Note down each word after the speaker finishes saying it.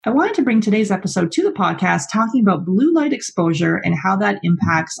I wanted to bring today's episode to the podcast talking about blue light exposure and how that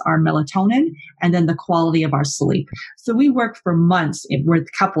impacts our melatonin and then the quality of our sleep. So we work for months with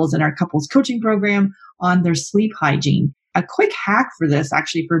couples in our couples coaching program on their sleep hygiene. A quick hack for this,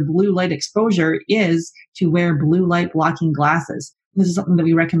 actually, for blue light exposure is to wear blue light blocking glasses. This is something that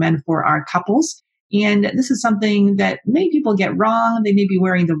we recommend for our couples. And this is something that many people get wrong. They may be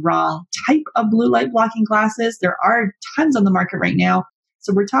wearing the wrong type of blue light blocking glasses. There are tons on the market right now.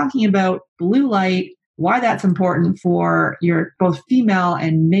 So we're talking about blue light, why that's important for your both female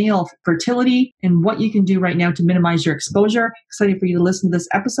and male fertility, and what you can do right now to minimize your exposure. Excited for you to listen to this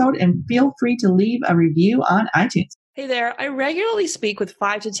episode, and feel free to leave a review on iTunes. Hey there, I regularly speak with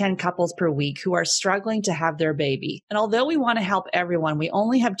 5 to 10 couples per week who are struggling to have their baby. And although we want to help everyone, we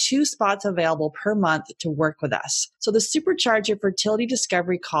only have 2 spots available per month to work with us. So the Supercharge Your Fertility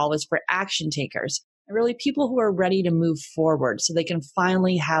Discovery call is for action takers, and really people who are ready to move forward so they can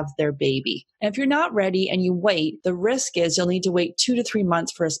finally have their baby. And if you're not ready and you wait, the risk is you'll need to wait 2 to 3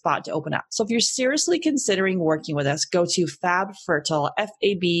 months for a spot to open up. So if you're seriously considering working with us, go to FabFertile,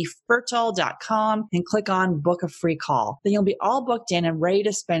 FabFertile.com, and click on book a free call. Then you'll be all booked in and ready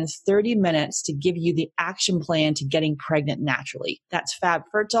to spend 30 minutes to give you the action plan to getting pregnant naturally. That's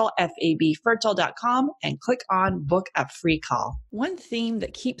FabFertile, FabFertile.com, and click on book a free call. One theme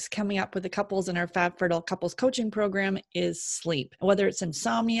that keeps coming up with the couples in our FabFertile couples coaching program is sleep. Whether it's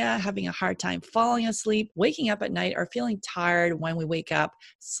insomnia, having a hard time falling asleep, waking up at night, or feeling tired when we wake up,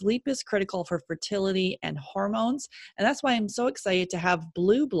 sleep is critical for fertility and hormones. And that's why I'm so excited to have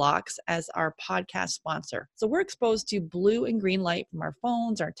BluBlox as our podcast sponsor. So we're exposed to blue and green light from our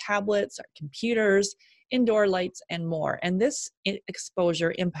phones, our tablets, our computers, indoor lights, and more. And this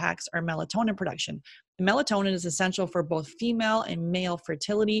exposure impacts our melatonin production. Melatonin is essential for both female and male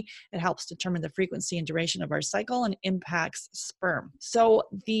fertility. It helps determine the frequency and duration of our cycle and impacts sperm. So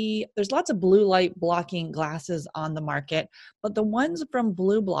there's lots of blue light blocking glasses on the market, but the ones from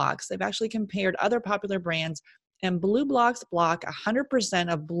BluBlox, they've actually compared other popular brands, and BluBlox block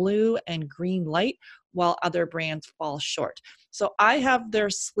 100% of blue and green light, while other brands fall short. So I have their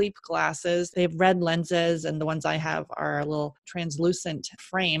sleep glasses. They have red lenses, and the ones I have are a little translucent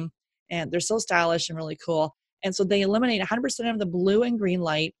frame. And they're so stylish and really cool. And so they eliminate 100% of the blue and green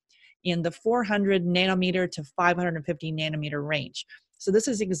light in the 400 nanometer to 550 nanometer range. So this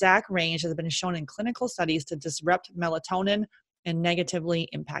is the exact range that has been shown in clinical studies to disrupt melatonin and negatively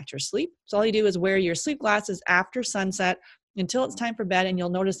impact your sleep. So all you do is wear your sleep glasses after sunset until it's time for bed, and you'll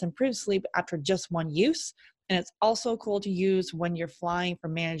notice improved sleep after just one use. And it's also cool to use when you're flying for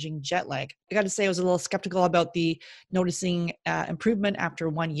managing jet lag. I got to say, I was a little skeptical about the noticing improvement after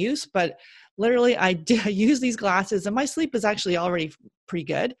one use, but literally I use these glasses and my sleep is actually already pretty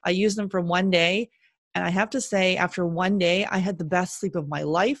good. I use them for one day. And I have to say, after one day, I had the best sleep of my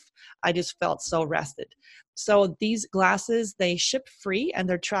life. I just felt so rested. So these glasses, they ship free and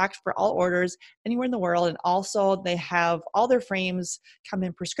they're tracked for all orders anywhere in the world. And also they have all their frames come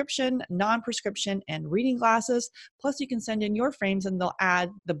in prescription, non-prescription, and reading glasses. Plus you can send in your frames and they'll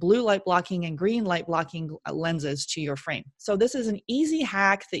add the blue light blocking and green light blocking lenses to your frame. So this is an easy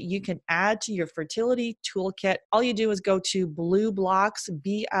hack that you can add to your fertility toolkit. All you do is go to BluBlox,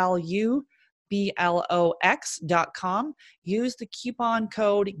 BluBlox.com. Use the coupon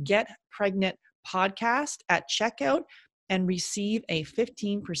code GetPregnantPodcast at checkout and receive a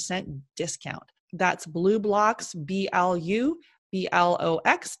 15% discount. That's BluBlox,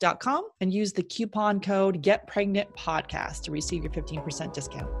 BluBlox.com, and use the coupon code GetPregnantPodcast to receive your 15%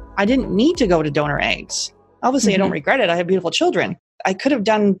 discount. I didn't need to go to donor eggs. Obviously, I don't regret it. I have beautiful children. I could have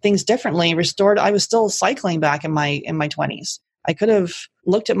done things differently, restored. I was still cycling back in my 20s. I could have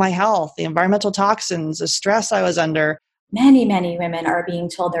looked at my health, the environmental toxins, the stress I was under. Many, many women are being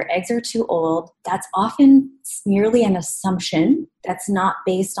told their eggs are too old. That's often merely an assumption that's not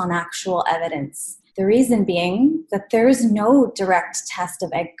based on actual evidence. The reason being that there is no direct test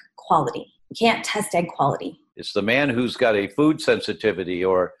of egg quality. You can't test egg quality. It's the man who's got a food sensitivity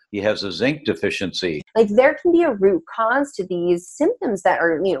or he has a zinc deficiency. Like there can be a root cause to these symptoms that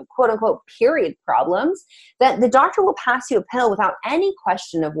are, quote unquote, period problems, that the doctor will pass you a pill without any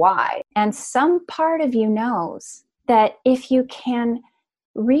question of why. And some part of you knows that if you can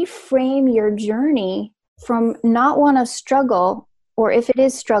reframe your journey from not want to struggle, or if it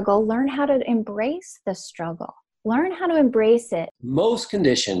is struggle, learn how to embrace the struggle. Learn how to embrace it. Most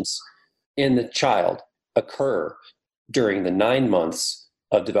conditions in the child occur during the 9 months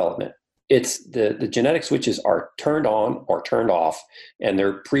of development. It's the genetic switches are turned on or turned off, and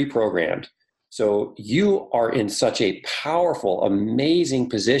they're pre-programmed. So you are in such a powerful, amazing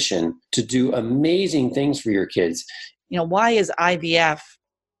position to do amazing things for your kids. Why is IVF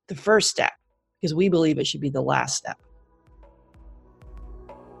the first step, because we believe it should be the last step.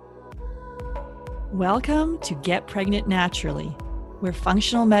 Welcome to Get Pregnant Naturally, where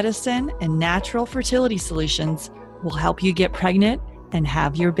functional medicine and natural fertility solutions will help you get pregnant and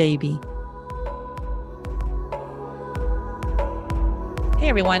have your baby. Hey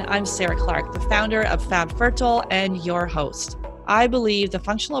everyone, I'm Sarah Clark, the founder of Fab Fertile and your host. I believe the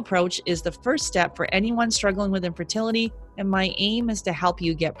functional approach is the first step for anyone struggling with infertility, and my aim is to help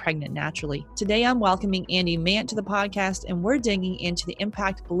you get pregnant naturally. Today I'm welcoming Andy Mant to the podcast, and we're digging into the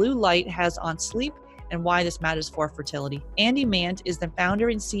impact blue light has on sleep and why this matters for fertility. Andy Mant is the founder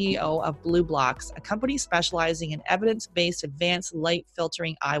and CEO of BlueBlox, a company specializing in evidence-based advanced light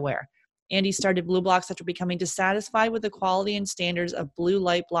filtering eyewear. Andy started BlueBlox after becoming dissatisfied with the quality and standards of blue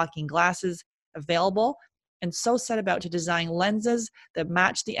light blocking glasses available, and so set about to design lenses that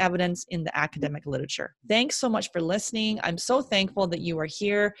match the evidence in the academic literature. Thanks so much for listening. I'm so thankful that you are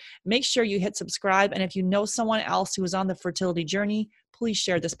here. Make sure you hit subscribe, and if you know someone else who is on the fertility journey, please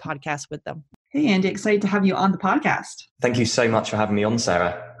share this podcast with them. Hey, Andy, excited to have you on the podcast. Thank you so much for having me on,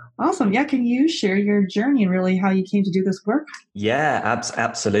 Sarah. Awesome. Yeah. Can you share your journey and really how you came to do this work? Yeah,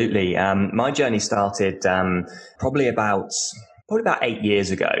 absolutely. My journey started probably about 8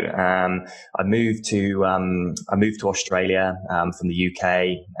 years ago. I moved to Australia from the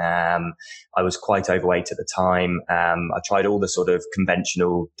UK. I was quite overweight at the time. I tried all the sort of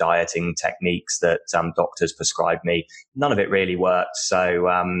conventional dieting techniques that doctors prescribed me. None of it really worked. So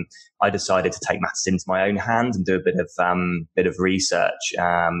I decided to take matters into my own hands and do a bit of research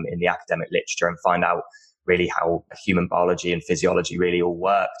in the academic literature and find out really how human biology and physiology really all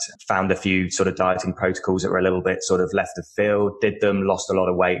worked. Found a few sort of dieting protocols that were a little bit sort of left of field, did them, lost a lot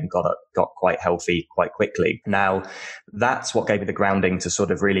of weight and got quite healthy quite quickly. Now, that's what gave me the grounding to sort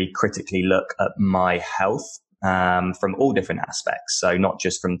of really critically look at my health from all different aspects. So not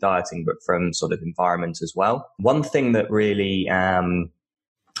just from dieting, but from sort of environment as well. One thing that really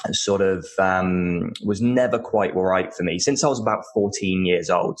was never quite right for me since I was about 14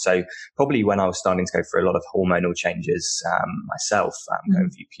 years old. So probably when I was starting to go through a lot of hormonal changes myself, going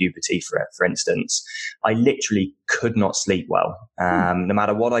through puberty, for instance, I literally could not sleep well, no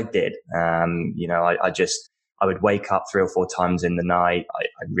matter what I did. I would wake up 3 or 4 times in the night.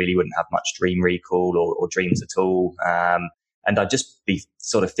 I really wouldn't have much dream recall or dreams at all. And I'd just be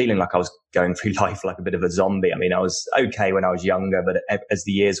sort of feeling like I was going through life like a bit of a zombie. I mean, I was okay when I was younger, but as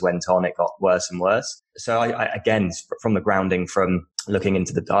the years went on, it got worse and worse. So I again, from the grounding, from looking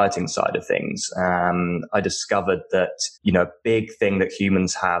into the dieting side of things, I discovered that, a big thing that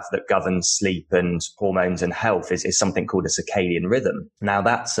humans have that governs sleep and hormones and health is something called a circadian rhythm. Now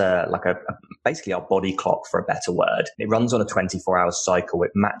that's basically our body clock, for a better word. It runs on a 24-hour cycle.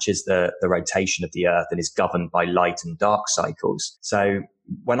 It matches the rotation of the earth and is governed by light and dark cycles. So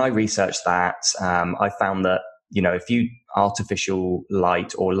when I researched that, I found that, if you artificial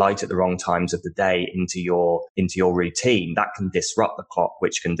light or light at the wrong times of the day into your routine, that can disrupt the clock,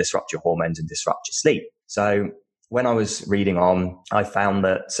 which can disrupt your hormones and disrupt your sleep. So when I was reading on, I found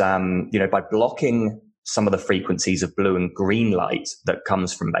that, by blocking some of the frequencies of blue and green light that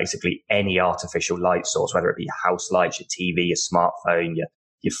comes from basically any artificial light source, whether it be your house lights, your TV, your smartphone,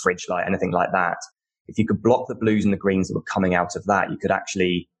 your fridge light, anything like that. If you could block the blues and the greens that were coming out of that, you could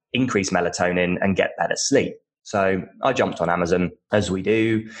actually increase melatonin and get better sleep. So I jumped on Amazon, as we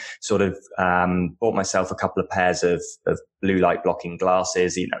do, sort of bought myself a couple of pairs of blue light blocking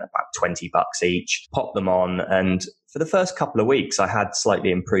glasses, about $20 each, popped them on. And for the first couple of weeks, I had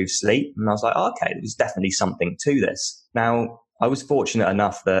slightly improved sleep. And I was like, okay, there's definitely something to this. Now, I was fortunate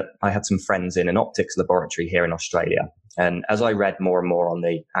enough that I had some friends in an optics laboratory here in Australia. And as I read more and more on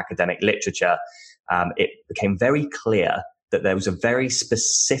the academic literature, it became very clear that there was a very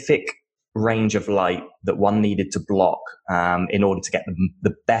specific range of light that one needed to block in order to get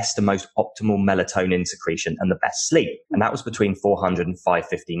the best and most optimal melatonin secretion and the best sleep. And that was between 400 and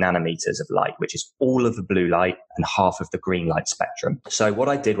 550 nanometers of light, which is all of the blue light and half of the green light spectrum. So what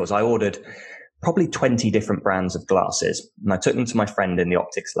I did was I ordered probably 20 different brands of glasses. And I took them to my friend in the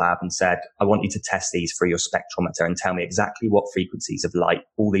optics lab and said, I want you to test these through your spectrometer and tell me exactly what frequencies of light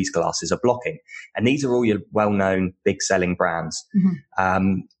all these glasses are blocking. And these are all your well-known big selling brands.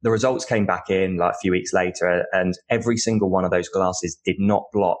 Mm-hmm. The results came back in like a few weeks later, and every single one of those glasses did not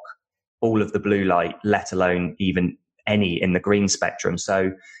block all of the blue light, let alone even any in the green spectrum.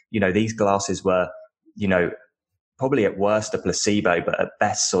 So, these glasses were, probably at worst a placebo, but at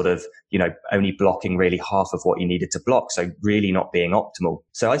best sort of, only blocking really half of what you needed to block. So really not being optimal.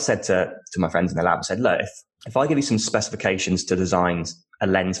 So I said to my friends in the lab, I said, look, if I give you some specifications to design a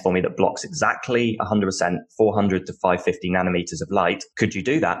lens for me that blocks exactly 100%, 400 to 550 nanometers of light, could you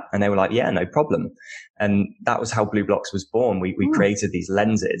do that? And they were like, yeah, no problem. And that was how BlueBlox was born. We created these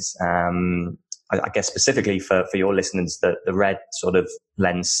lenses. I guess specifically for your listeners, the red sort of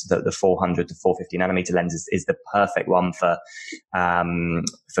lens, the 400 to 450 nanometer lens is the perfect one for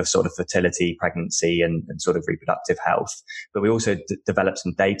sort of fertility, pregnancy, and sort of reproductive health. But we also developed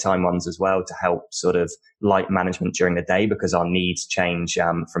some daytime ones as well to help sort of light management during the day, because our needs change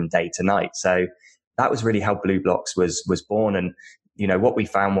from day to night. So that was really how BlueBlox was born. And, what we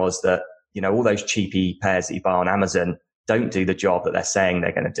found was that, all those cheapy pairs that you buy on Amazon don't do the job that they're saying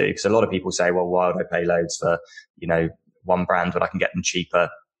they're going to do. Because a lot of people say, well, why would I pay loads for, one brand when I can get them cheaper,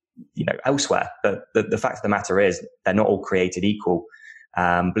 elsewhere? But the fact of the matter is they're not all created equal.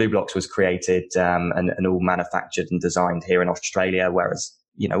 BlueBlox was created and all manufactured and designed here in Australia, whereas,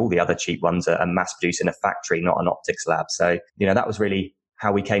 all the other cheap ones are mass produced in a factory, not an optics lab. So, that was really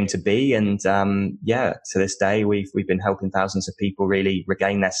how we came to be. And to this day, we've been helping thousands of people really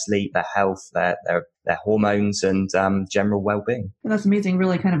regain their sleep, their health, their hormones, and general well-being. And that's amazing.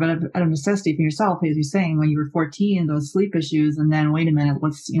 Really kind of out of necessity for yourself, as you're saying, when you were 14, those sleep issues, and then wait a minute,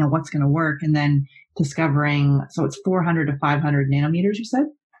 what's going to work? And then discovering, so it's 400 to 500 nanometers, you said?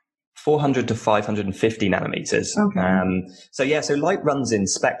 400 to 550 nanometers. Okay. So light runs in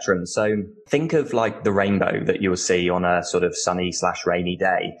spectrum. So think of like the rainbow that you'll see on a sort of sunny/rainy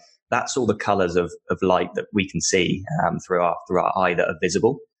day. That's all the colors of light that we can see through our eye that are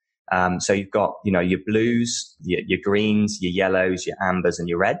visible. So you've got, your blues, your greens, your yellows, your ambers, and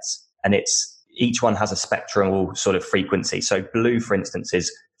your reds. And each one has a spectral sort of frequency. So blue, for instance,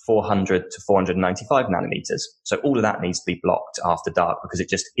 is 400 to 495 nanometers. So all of that needs to be blocked after dark because it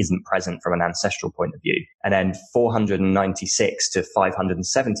just isn't present from an ancestral point of view. And then 496 to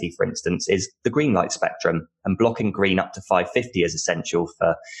 570, for instance, is the green light spectrum, and blocking green up to 550 is essential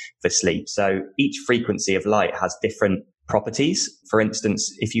for sleep. So each frequency of light has different properties. For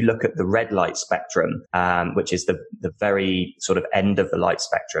instance, if you look at the red light spectrum, which is the very sort of end of the light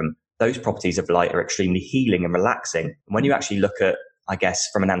spectrum, those properties of light are extremely healing and relaxing. And when you actually look at, I guess,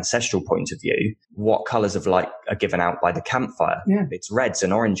 from an ancestral point of view, what colors of light are given out by the campfire? Yeah. It's reds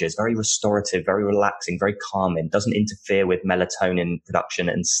and oranges, very restorative, very relaxing, very calming, doesn't interfere with melatonin production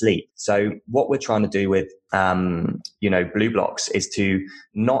and sleep. So what we're trying to do with, BlueBlox is to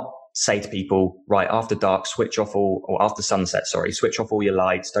not say to people, right, after dark, switch off after sunset, switch off all your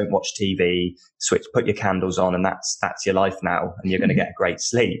lights, don't watch TV, put your candles on, and that's your life now, and you're going to get a great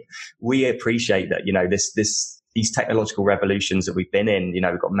sleep. We appreciate that, these technological revolutions that we've been in,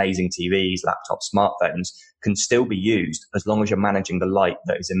 we've got amazing TVs, laptops, smartphones, can still be used as long as you're managing the light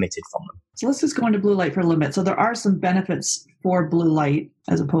that is emitted from them. So let's just go into blue light for a little bit. So there are some benefits for blue light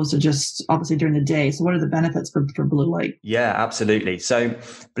as opposed to just obviously during the day. So what are the benefits for blue light? Yeah, absolutely. So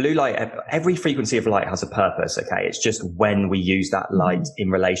blue light, every frequency of light has a purpose. Okay. It's just when we use that light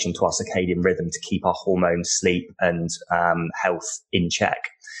in relation to our circadian rhythm to keep our hormones, sleep, and health in check.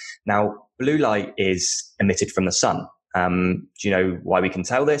 Now, blue light is emitted from the sun. Do you know why we can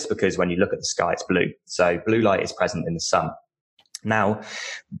tell this? Because when you look at the sky, it's blue. So blue light is present in the sun. Now,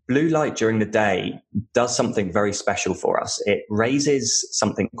 blue light during the day does something very special for us. It raises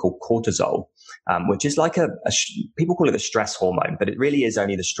something called cortisol, which is like people call it the stress hormone, but it really is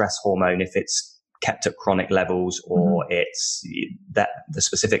only the stress hormone if it's kept at chronic levels, or it's that the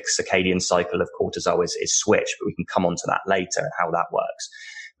specific circadian cycle of cortisol is switched, but we can come on to that later and how that works.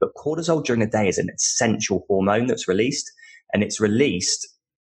 But cortisol during the day is an essential hormone that's released, and it's released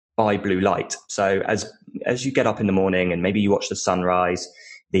by blue light. So as you get up in the morning and maybe you watch the sunrise,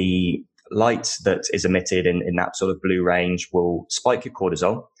 the light that is emitted in that sort of blue range will spike your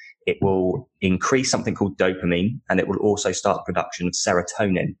cortisol. It will increase something called dopamine, and it will also start the production of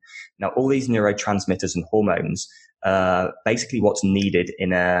serotonin. Now, all these neurotransmitters and hormones are basically what's needed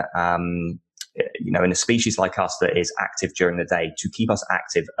in a species like us that is active during the day to keep us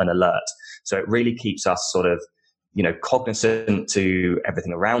active and alert. So it really keeps us sort of, cognizant to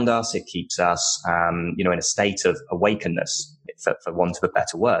everything around us. It keeps us, in a state of awakeness, for want of a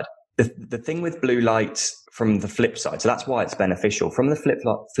better word. The thing with blue light from the flip side, so that's why it's beneficial. From the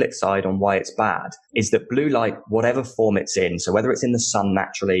flip side on why it's bad, is that blue light, whatever form it's in, so whether it's in the sun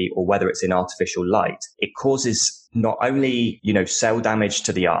naturally or whether it's in artificial light, it causes not only, cell damage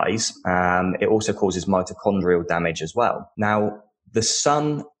to the eyes, it also causes mitochondrial damage as well. Now, the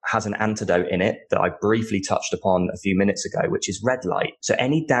sun has an antidote in it that I briefly touched upon a few minutes ago, which is red light. So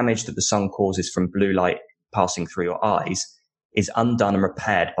any damage that the sun causes from blue light passing through your eyes is undone and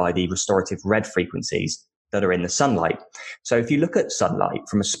repaired by the restorative red frequencies that are in the sunlight. So if you look at sunlight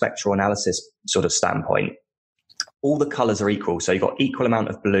from a spectral analysis sort of standpoint, all the colors are equal. So you've got equal amount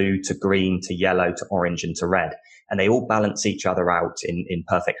of blue to green to yellow to orange and to red, and they all balance each other out in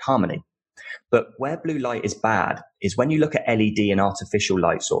perfect harmony. But where blue light is bad is when you look at LED and artificial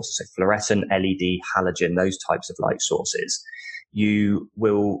light sources, so fluorescent, LED, halogen, those types of light sources, you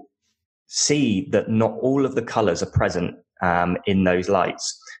will see that not all of the colors are present in those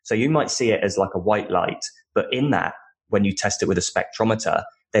lights. So you might see it as like a white light, but in that, when you test it with a spectrometer,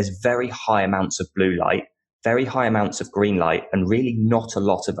 there's very high amounts of blue light, very high amounts of green light, and really not a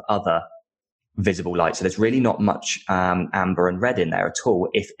lot of other visible light. So there's really not much amber and red in there at all,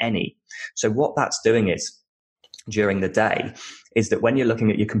 if any. So what that's doing is, during the day, is that when you're looking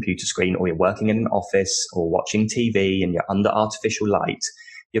at your computer screen or you're working in an office or watching TV and you're under artificial light,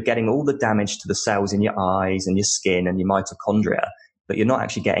 you're getting all the damage to the cells in your eyes and your skin and your mitochondria, but you're not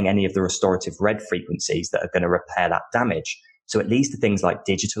actually getting any of the restorative red frequencies that are going to repair that damage. So it leads to things like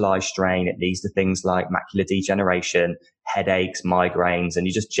digital eye strain, it leads to things like macular degeneration, headaches, migraines, and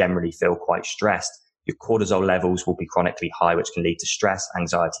you just generally feel quite stressed. Your cortisol levels will be chronically high, which can lead to stress,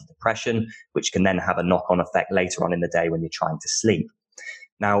 anxiety, depression, which can then have a knock-on effect later on in the day when you're trying to sleep.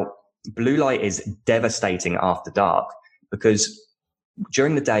 Now, blue light is devastating after dark because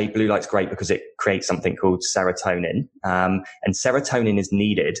during the day, blue light's great because it creates something called serotonin, and serotonin is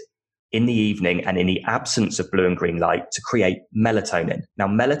needed in the evening and in the absence of blue and green light to create melatonin. Now,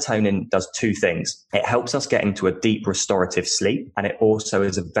 melatonin does two things. It helps us get into a deep restorative sleep, and it also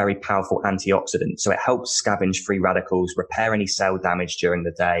is a very powerful antioxidant. So it helps scavenge free radicals, repair any cell damage during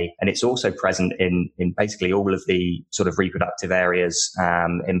the day. And it's also present in basically all of the sort of reproductive areas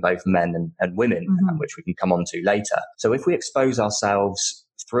in both men and women, which we can come on to later. So if we expose ourselves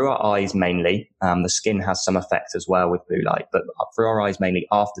through our eyes mainly, the skin has some effect as well with blue light, but through our eyes mainly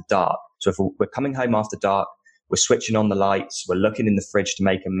after dark. So if we're coming home after dark, we're switching on the lights, we're looking in the fridge to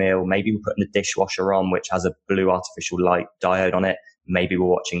make a meal, maybe we're putting the dishwasher on, which has a blue artificial light diode on it, maybe we're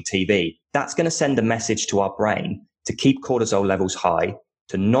watching TV. That's going to send a message to our brain to keep cortisol levels high,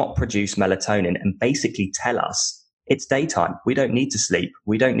 to not produce melatonin, and basically tell us it's daytime. We don't need to sleep.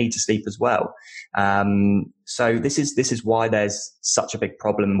 We don't need to sleep as well. So this is why there's such a big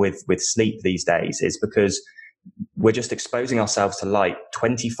problem with sleep these days, is because we're just exposing ourselves to light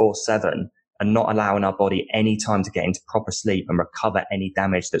 24/7 and not allowing our body any time to get into proper sleep and recover any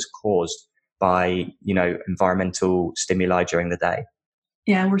damage that's caused by, environmental stimuli during the day.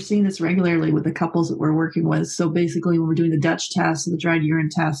 Yeah, we're seeing this regularly with the couples that we're working with. So basically, when we're doing the Dutch test, the dried urine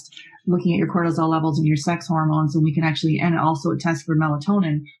test, looking at your cortisol levels and your sex hormones, and we can actually, and also a test for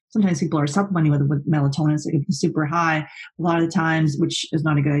melatonin. Sometimes people are supplementing with melatonin, so it can be super high. A lot of the times, which is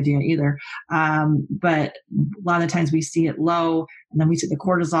not a good idea either. But a lot of the times we see it low, and then we see the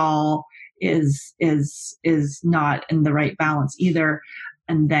cortisol is not in the right balance either.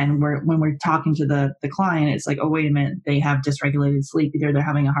 And then when we're talking to the client, it's like, oh, wait a minute, they have dysregulated sleep. Either they're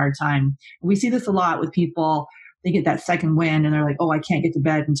having a hard time. We see this a lot with people. They get that second wind and they're like, oh, I can't get to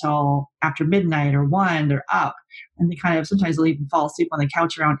bed until after midnight or 1, they're up. And they kind of, sometimes they'll even fall asleep on the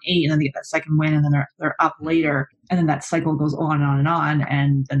couch around 8, and then they get that second wind, and then they're up later. And then that cycle goes on and on and on.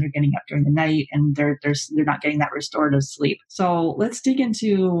 And then they're getting up during the night, and they're not getting that restorative sleep. So let's dig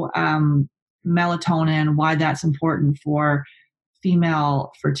into melatonin, why that's important for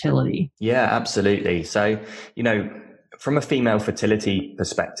female fertility. Yeah, absolutely. So, from a female fertility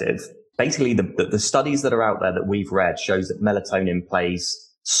perspective, basically the studies that are out there that we've read shows that melatonin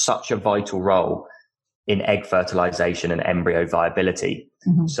plays such a vital role in egg fertilization and embryo viability.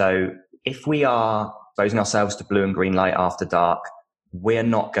 So if we are exposing ourselves to blue and green light after dark, we're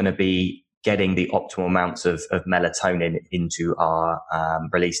not going to be getting the optimal amounts of melatonin into our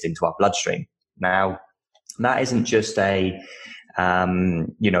released into our bloodstream. Now, that isn't just an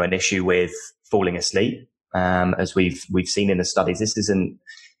issue with falling asleep, as we've seen in the studies. This isn't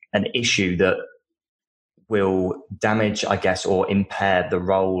an issue that will damage, I guess, or impair the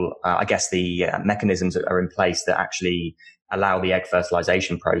role. The mechanisms that are in place that actually allow the egg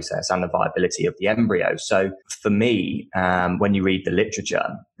fertilization process and the viability of the embryo. So for me, when you read the literature,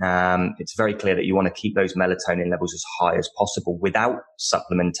 it's very clear that you want to keep those melatonin levels as high as possible without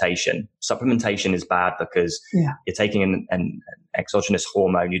supplementation. Supplementation is bad because you're taking an exogenous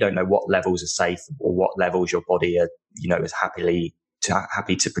hormone. You don't know what levels are safe or what levels your body is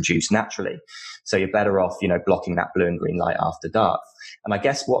happy to produce naturally. So you're better off, blocking that blue and green light after dark. And I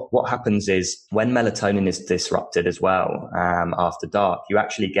guess what happens is when melatonin is disrupted as well, after dark, you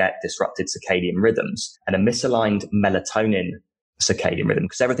actually get disrupted circadian rhythms and a misaligned melatonin circadian rhythm,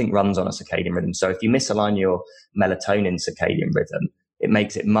 because everything runs on a circadian rhythm. So if you misalign your melatonin circadian rhythm, it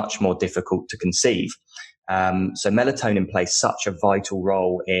makes it much more difficult to conceive. So melatonin plays such a vital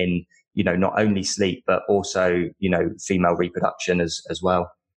role in not only sleep, but also, female reproduction as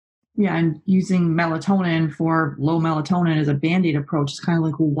well. Yeah, and using melatonin for low melatonin as a Band-Aid approach is kind of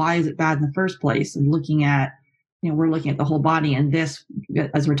like, well, why is it bad in the first place? And looking at, we're looking at the whole body, and this,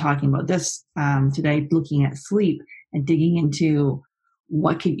 as we're talking about this today, looking at sleep and digging into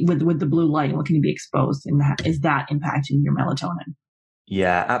what can, with the blue light, what can you be exposed, and is that impacting your melatonin?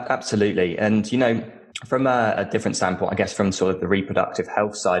 Yeah, absolutely. And, from a different standpoint, I guess from sort of the reproductive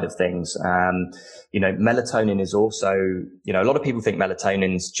health side of things, melatonin is also, a lot of people think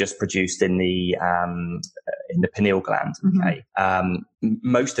melatonin is just produced in the pineal gland. Okay.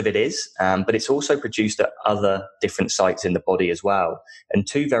 Most of it is, but it's also produced at other different sites in the body as well. And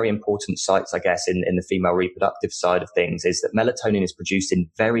two very important sites, I guess, in the female reproductive side of things is that melatonin is produced in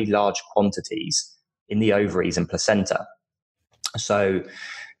very large quantities in the ovaries and placenta. So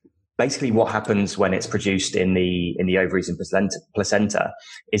basically what happens when it's produced in the ovaries and placenta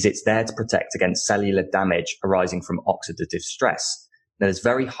is it's there to protect against cellular damage arising from oxidative stress. Now, there's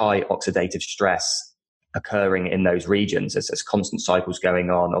very high oxidative stress occurring in those regions. There's constant cycles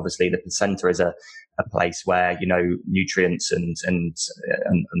going on. Obviously, the placenta is a place where, nutrients and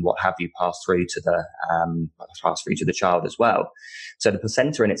what have you pass through to the child as well. So the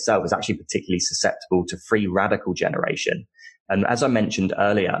placenta in itself is actually particularly susceptible to free radical generation. And as I mentioned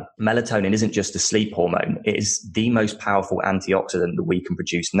earlier, melatonin isn't just a sleep hormone. It is the most powerful antioxidant that we can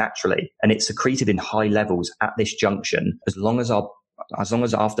produce naturally. And it's secreted in high levels at this junction as long as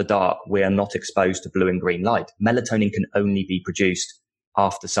after dark, we are not exposed to blue and green light. Melatonin can only be produced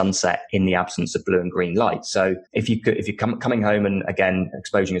after sunset in the absence of blue and green light. So if you're coming home and again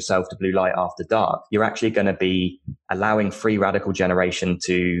exposing yourself to blue light after dark, you're actually going to be allowing free radical generation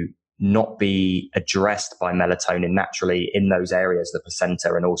to not be addressed by melatonin naturally in those areas, the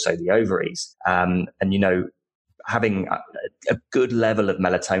placenta and also the ovaries. Having a good level of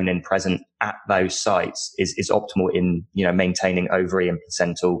melatonin present at those sites is optimal in, maintaining ovary and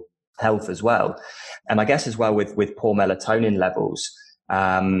placental health as well. And I guess as well with poor melatonin levels,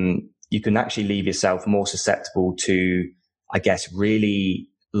 you can actually leave yourself more susceptible to, I guess, really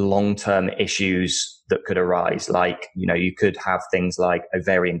long-term issues that could arise. Like, you could have things like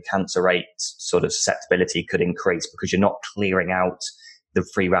ovarian cancer rates, sort of susceptibility could increase because you're not clearing out the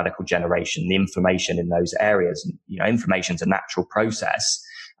free radical generation, the inflammation in those areas. And, inflammation is a natural process,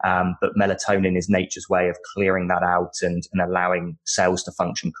 but melatonin is nature's way of clearing that out and allowing cells to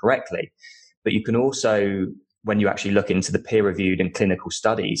function correctly. But you can also, when you actually look into the peer-reviewed and clinical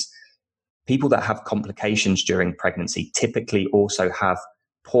studies, people that have complications during pregnancy typically also have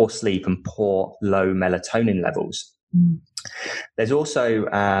poor sleep and poor low melatonin levels. There's also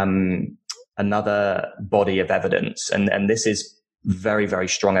another body of evidence, and this is very, very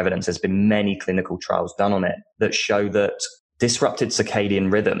strong evidence. There's been many clinical trials done on it that show that disrupted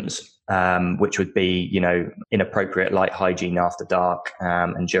circadian rhythms, which would be, inappropriate light hygiene after dark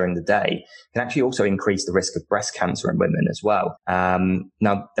and during the day, can actually also increase the risk of breast cancer in women as well.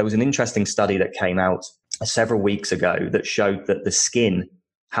 Now, there was an interesting study that came out several weeks ago that showed that the skin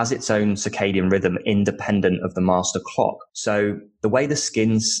has its own circadian rhythm independent of the master clock. So the way the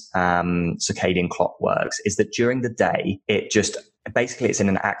skin's circadian clock works is that during the day, it's in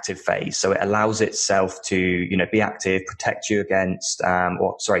an active phase. So it allows itself to, be active, protect you against,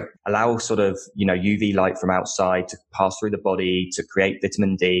 allow sort of, UV light from outside to pass through the body to create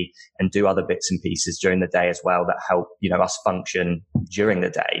vitamin D and do other bits and pieces during the day as well that help, us function during the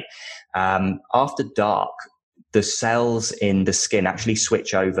day. After dark, the cells in the skin actually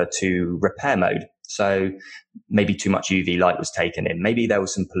switch over to repair mode. So maybe too much UV light was taken in. Maybe there were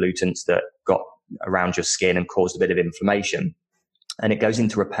some pollutants that got around your skin and caused a bit of inflammation. And it goes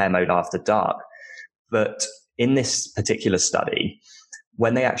into repair mode after dark. But in this particular study,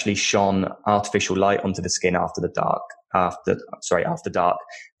 when they actually shone artificial light onto the skin after dark,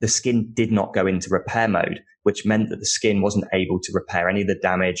 the skin did not go into repair mode, which meant that the skin wasn't able to repair any of the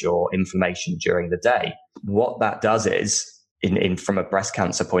damage or inflammation during the day. What that does is, from a breast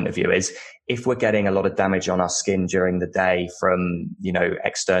cancer point of view, is if we're getting a lot of damage on our skin during the day from,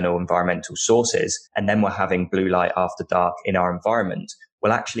 external environmental sources, and then we're having blue light after dark in our environment,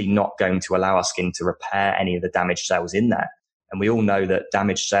 we're actually not going to allow our skin to repair any of the damaged cells in there. And we all know that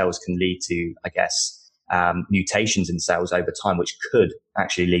damaged cells can lead to, mutations in cells over time, which could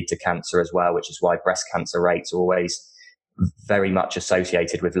actually lead to cancer as well, which is why breast cancer rates are always very much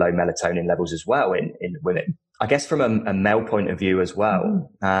associated with low melatonin levels as well in women. I guess from a male point of view as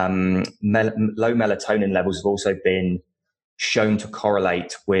well, low melatonin levels have also been shown to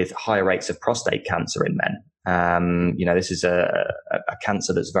correlate with higher rates of prostate cancer in men. This is a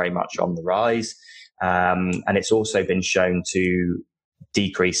cancer that's very much on the rise. And it's also been shown to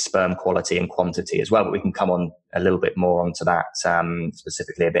decrease sperm quality and quantity as well. But we can come on a little bit more onto that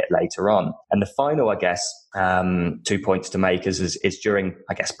specifically a bit later on. And the final, I guess, 2 points to make is during,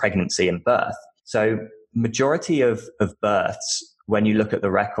 I guess, pregnancy and birth. So majority of births, when you look at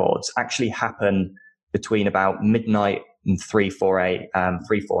the records, actually happen between about midnight and 4 a.m.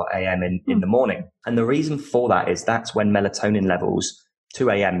 in the morning. And the reason for that is that's when melatonin levels, 2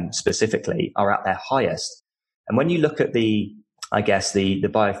 a.m. specifically, are at their highest. And when you look at the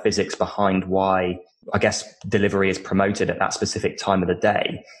biophysics behind why, I guess, delivery is promoted at that specific time of the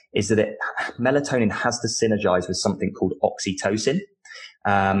day, is that melatonin has to synergize with something called oxytocin,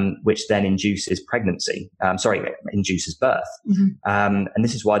 which then induces induces birth. And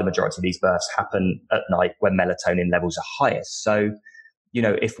this is why the majority of these births happen at night when melatonin levels are highest. So,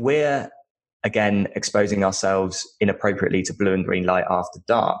 if we're, again, exposing ourselves inappropriately to blue and green light after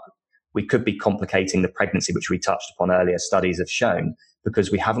dark, we could be complicating the pregnancy, which we touched upon earlier. Studies have shown, because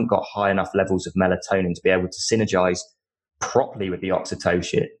we haven't got high enough levels of melatonin to be able to synergize properly with the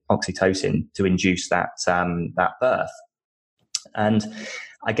oxytocin to induce that birth. And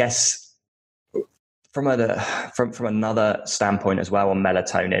I guess from another standpoint as well on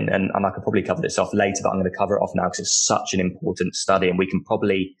melatonin, and I could probably cover this off later, but I'm going to cover it off now because it's such an important study, and we can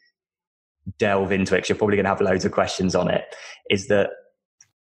probably delve into it because you're probably going to have loads of questions on it, is that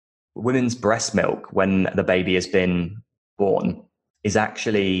women's breast milk, when the baby has been born, is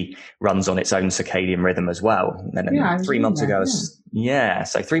actually runs on its own circadian rhythm as well. And 3 months ago,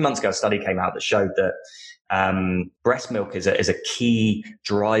 so 3 months ago, a study came out that showed that breast milk is a key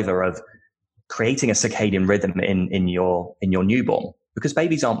driver of creating a circadian rhythm in your newborn, because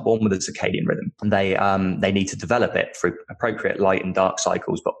babies aren't born with a circadian rhythm. They need to develop it through appropriate light and dark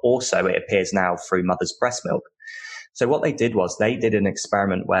cycles, but also it appears now through mother's breast milk. So what they did was they did an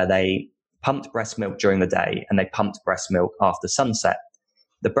experiment where they pumped breast milk during the day and they pumped breast milk after sunset.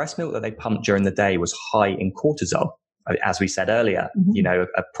 The breast milk that they pumped during the day was high in cortisol. As we said earlier,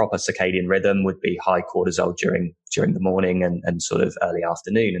 a proper circadian rhythm would be high cortisol during the morning and sort of early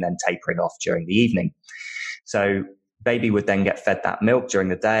afternoon, and then tapering off during the evening. So baby would then get fed that milk during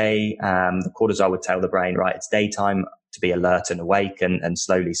the day. The cortisol would tell the brain, right, it's daytime, to be alert and awake and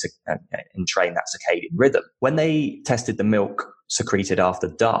slowly entrain that circadian rhythm. When they tested the milk secreted after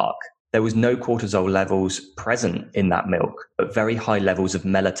dark, there was no cortisol levels present in that milk, but very high levels of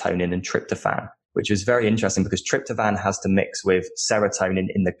melatonin and tryptophan, which was very interesting because tryptophan has to mix with serotonin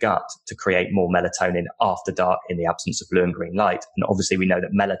in the gut to create more melatonin after dark in the absence of blue and green light. And obviously we know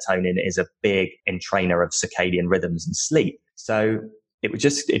that melatonin is a big entrainer of circadian rhythms and sleep. So it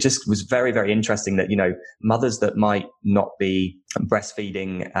just was very, very interesting that, mothers that might not be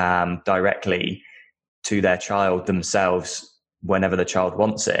breastfeeding directly to their child themselves whenever the child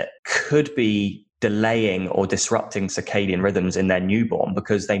wants it could be delaying or disrupting circadian rhythms in their newborn,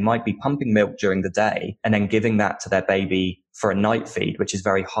 because they might be pumping milk during the day and then giving that to their baby for a night feed, which is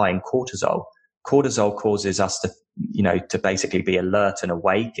very high in cortisol. Cortisol causes us to basically be alert and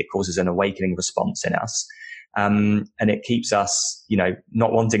awake. It causes an awakening response in us. And it keeps us,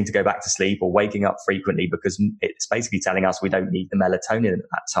 not wanting to go back to sleep or waking up frequently, because it's basically telling us we don't need the melatonin at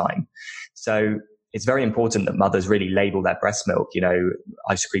that time. So it's very important that mothers really label their breast milk.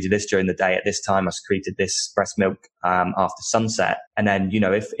 I secreted this during the day at this time. I secreted this breast milk after sunset. And then,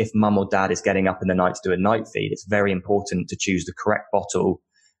 if mum or dad is getting up in the night to do a night feed, it's very important to choose the correct bottle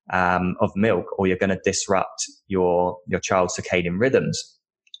of milk, or you're going to disrupt your child's circadian rhythms.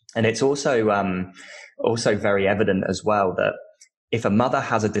 And it's also very evident as well that if a mother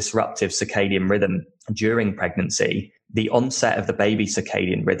has a disruptive circadian rhythm during pregnancy, the onset of the baby's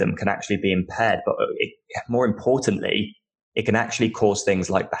circadian rhythm can actually be impaired. But more importantly, it can actually cause things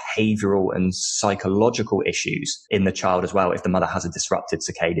like behavioral and psychological issues in the child as well if the mother has a disrupted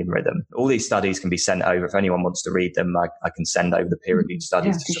circadian rhythm. All these studies can be sent over. If anyone wants to read them, I can send over the peer-reviewed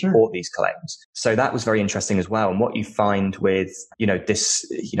studies to support these claims. So that was very interesting as well. And what you find with, this,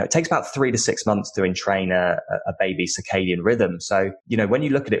 it takes about 3 to 6 months to entrain a baby's circadian rhythm. So, when you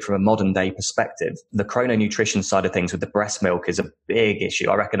look at it from a modern day perspective, the chrononutrition side of things with the breast milk is a big issue.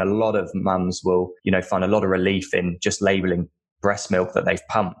 I reckon a lot of mums will, find a lot of relief in just labeling breast milk that they've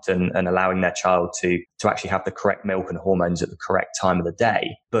pumped and allowing their child to actually have the correct milk and hormones at the correct time of the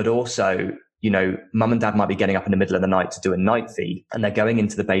day. But also, mum and dad might be getting up in the middle of the night to do a night feed, and they're going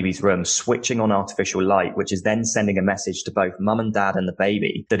into the baby's room, switching on artificial light, which is then sending a message to both mum and dad and the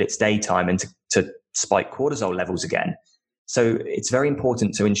baby that it's daytime and to spike cortisol levels again. So it's very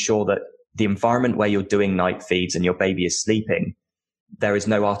important to ensure that the environment where you're doing night feeds and your baby is sleeping, there is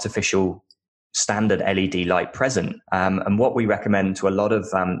no artificial standard LED light present. And what we recommend to a lot of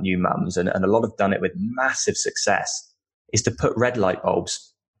new mums, and a lot have done it with massive success, is to put red light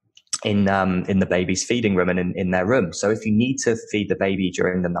bulbs in the baby's feeding room and in their room. So if you need to feed the baby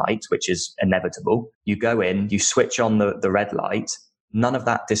during the night, which is inevitable, you go in, you switch on the red light. None of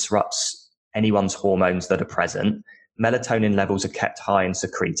that disrupts anyone's hormones that are present. Melatonin levels are kept high and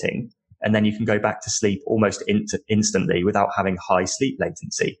secreting. And then you can go back to sleep almost instantly without having high sleep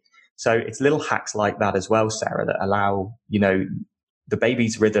latency. So it's little hacks like that as well, Sarah, that allow, the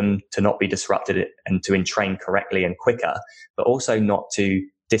baby's rhythm to not be disrupted and to entrain correctly and quicker, but also not to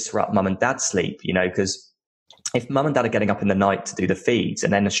disrupt mum and dad's sleep, because if mum and dad are getting up in the night to do the feeds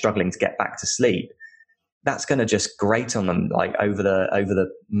and then are struggling to get back to sleep, that's going to just grate on them like over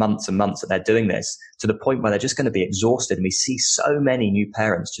the months and months that they're doing this, to the point where they're just going to be exhausted. And we see so many new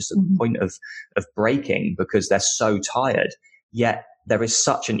parents just at the point of breaking because they're so tired. Yet there is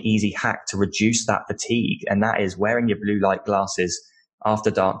such an easy hack to reduce that fatigue, and that is wearing your blue light glasses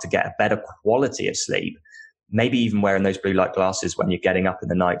after dark to get a better quality of sleep. Maybe even wearing those blue light glasses when you're getting up in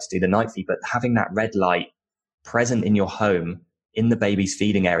the night to do the night feed, but having that red light present in your home in the baby's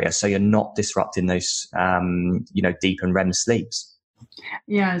feeding area, so you're not disrupting those, deep and REM sleeps.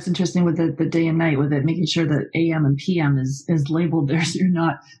 Yeah, it's interesting with the day and night, with it making sure that AM and PM is labeled there, so you're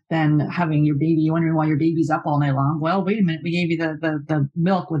not then having your baby wondering why your baby's up all night long. Well, wait a minute, we gave you the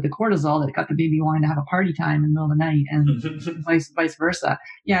milk with the cortisol that got the baby wanting to have a party time in the middle of the night, and vice versa.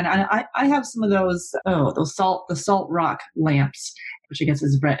 Yeah, and I have some of those the salt rock lamps, which I guess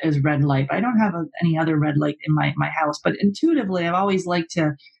is red light. But I don't have any other red light in my house. But intuitively, I've always liked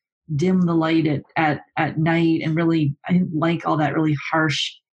to dim the light at night, and really, I didn't like all that really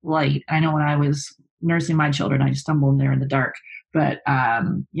harsh light. I know when I was nursing my children, I stumbled in there in the dark. But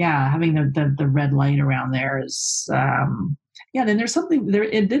having the red light around there is then there's something there.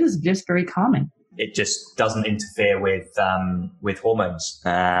 It is just very calming. It just doesn't interfere with hormones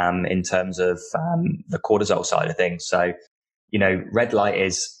in terms of the cortisol side of things. So, red light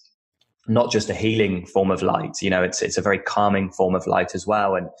is not just a healing form of light, it's a very calming form of light as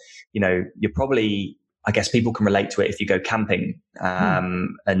well. And, you're probably, I guess people can relate to it if you go camping,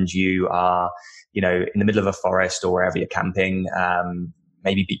 and you are, in the middle of a forest or wherever you're camping,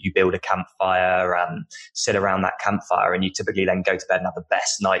 maybe you build a campfire, sit around that campfire, and you typically then go to bed and have the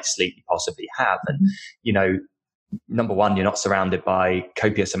best night's sleep you possibly have. And, number one, you're not surrounded by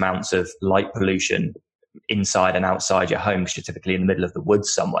copious amounts of light pollution inside and outside your home, because you're typically in the middle of the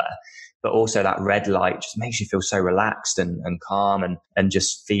woods somewhere. But also that red light just makes you feel so relaxed and calm and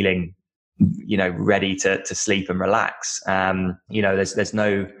just feeling, ready to sleep and relax. There's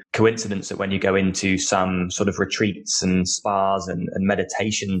no coincidence that when you go into some sort of retreats and spas and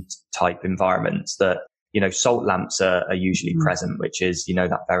meditation type environments, that, salt lamps are usually present, which is,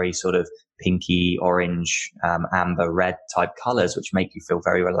 that very sort of pinky, orange, amber, red type colors, which make you feel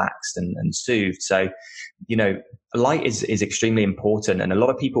very relaxed and soothed. So, light is extremely important. And a lot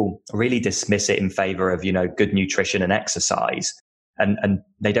of people really dismiss it in favor of, good nutrition and exercise. And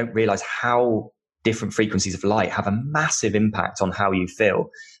they don't realize how different frequencies of light have a massive impact on how you feel.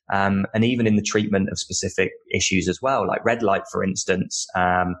 And even in the treatment of specific issues as well, like red light, for instance,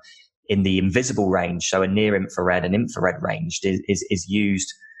 in the invisible range, so a near infrared and infrared range is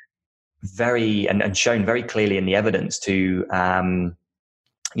used very and shown very clearly in the evidence to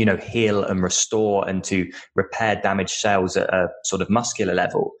heal and restore and to repair damaged cells at a sort of muscular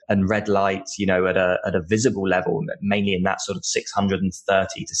level. And red light, at a visible level, mainly in that sort of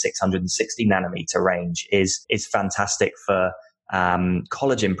 630 to 660 nanometer range, is fantastic for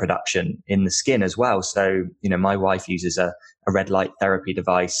collagen production in the skin as well. So, my wife uses a red light therapy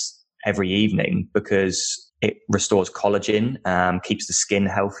device every evening because it restores collagen, keeps the skin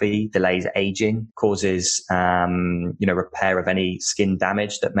healthy, delays aging, causes, repair of any skin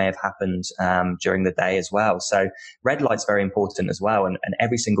damage that may have happened during the day as well. So red light's very important as well. And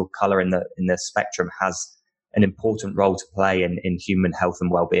every single color in the spectrum has an important role to play in human health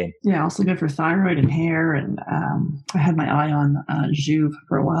and well-being. Yeah, also good for thyroid and hair. And I had my eye on Joovv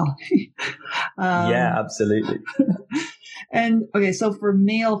for a while. Yeah, absolutely. And okay, so for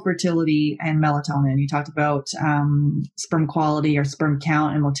male fertility and melatonin, you talked about sperm quality or sperm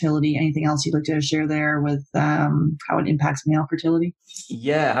count and motility. Anything else you'd like to share there with how it impacts male fertility?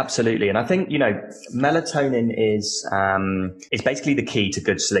 Yeah, absolutely. And I think, melatonin is basically the key to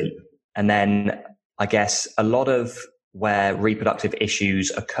good sleep. And then I guess a lot of where reproductive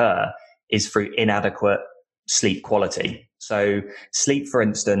issues occur is through inadequate sleep quality. So sleep, for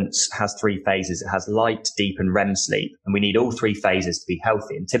instance, has three phases. It has light, deep, and REM sleep. And we need all three phases to be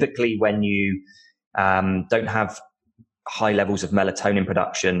healthy. And typically when you don't have high levels of melatonin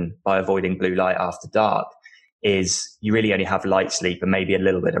production by avoiding blue light after dark, is you really only have light sleep and maybe a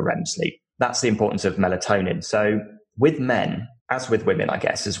little bit of REM sleep. That's the importance of melatonin. So with men, as with women, I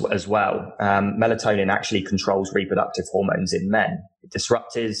guess, as well, melatonin actually controls reproductive hormones in men. It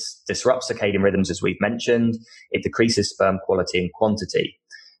disrupts circadian rhythms, as we've mentioned. It decreases sperm quality and quantity.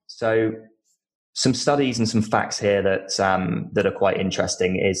 So some studies and some facts here that are quite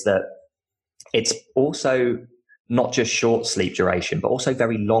interesting is that it's also not just short sleep duration, but also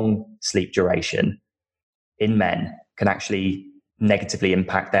very long sleep duration in men can actually negatively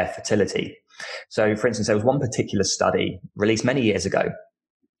impact their fertility. So, for instance, there was one particular study released many years ago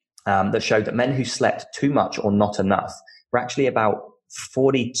that showed that men who slept too much or not enough were actually about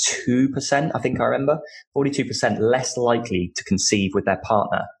 42%, I think I remember, 42% less likely to conceive with their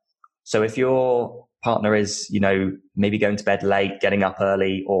partner. So if your partner is, maybe going to bed late, getting up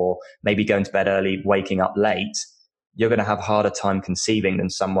early, or maybe going to bed early, waking up late, you're going to have a harder time conceiving than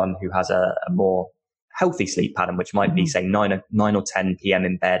someone who has a more healthy sleep pattern, which might be, say, 9 or 10 p.m.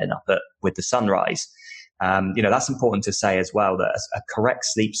 in bed and up with the sunrise. That's important to say as well, that a correct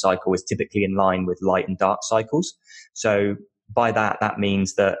sleep cycle is typically in line with light and dark cycles. So by that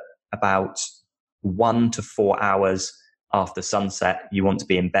means that about 1 to 4 hours after sunset, you want to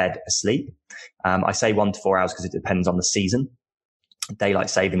be in bed asleep. I say 1 to 4 hours because it depends on the season. Daylight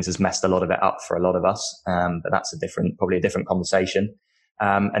savings has messed a lot of it up for a lot of us, but that's probably a different conversation.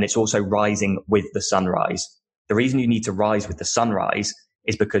 And it's also rising with the sunrise. The reason you need to rise with the sunrise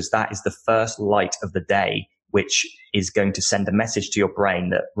is because that is the first light of the day, which is going to send a message to your brain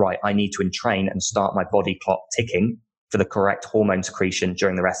that, right, I need to entrain and start my body clock ticking for the correct hormone secretion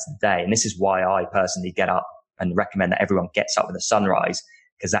during the rest of the day. And this is why I personally get up and recommend that everyone gets up with a sunrise,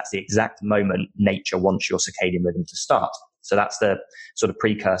 because that's the exact moment nature wants your circadian rhythm to start. So that's the sort of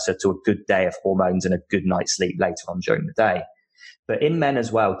precursor to a good day of hormones and a good night's sleep later on during the day. But in men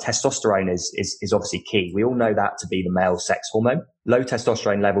as well, testosterone is obviously key. We all know that to be the male sex hormone. Low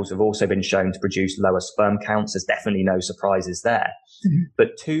testosterone levels have also been shown to produce lower sperm counts. There's definitely no surprises there. Mm-hmm.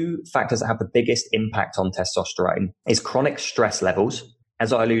 But two factors that have the biggest impact on testosterone is chronic stress levels.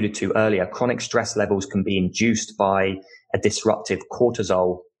 As I alluded to earlier, chronic stress levels can be induced by a disruptive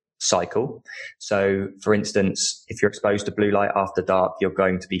cortisol cycle. So, for instance, if you're exposed to blue light after dark, you're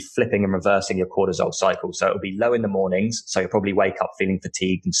going to be flipping and reversing your cortisol cycle. So it'll be low in the mornings. So you'll probably wake up feeling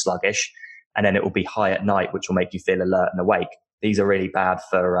fatigued and sluggish. And then it will be high at night, which will make you feel alert and awake. These are really bad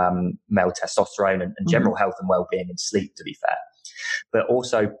for male testosterone and general health and well-being and sleep, to be fair. But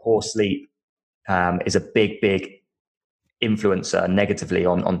also poor sleep is a big influencer negatively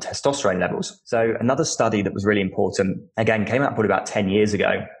on testosterone levels. So another study that was really important, again, came out probably about 10 years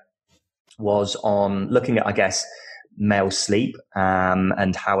ago, was on looking at, I guess, male sleep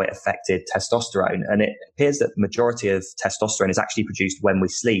and how it affected testosterone. And it appears that the majority of testosterone is actually produced when we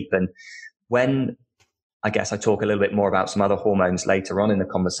sleep. And when, I guess I talk a little bit more about some other hormones later on in the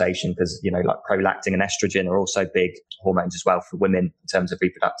conversation, because, like prolactin and estrogen are also big hormones as well for women in terms of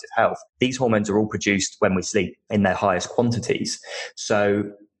reproductive health. These hormones are all produced when we sleep in their highest quantities. So,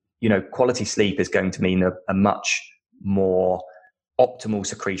 quality sleep is going to mean a much more optimal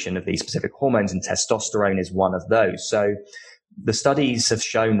secretion of these specific hormones, and testosterone is one of those. So the studies have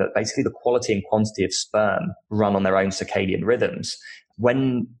shown that basically the quality and quantity of sperm run on their own circadian rhythms.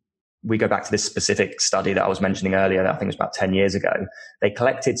 When we go back to this specific study that I was mentioning earlier, I think it was about 10 years ago, they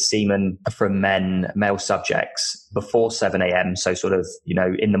collected semen from male subjects before 7 a.m. So sort of,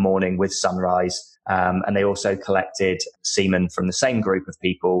 in the morning with sunrise. And they also collected semen from the same group of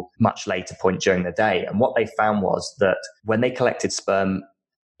people much later point during the day. And what they found was that when they collected sperm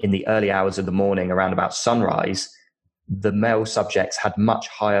in the early hours of the morning around about sunrise, the male subjects had much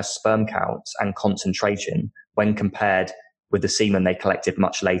higher sperm counts and concentration when compared with the semen they collected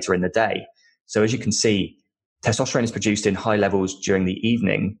much later in the day. So as you can see, testosterone is produced in high levels during the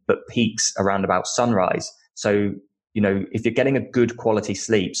evening, but peaks around about sunrise. So if you're getting a good quality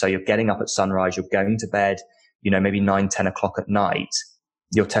sleep, so you're getting up at sunrise, you're going to bed, maybe 9, 10 o'clock at night,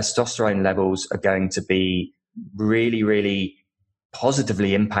 your testosterone levels are going to be really, really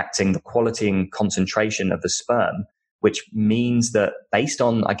positively impacting the quality and concentration of the sperm, which means that based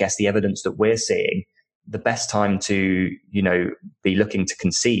on, I guess, the evidence that we're seeing, the best time to, be looking to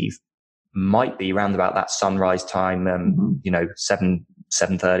conceive might be around about that sunrise time,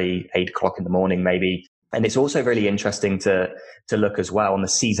 7:30, 8 o'clock in the morning, maybe. And it's also really interesting to look as well on the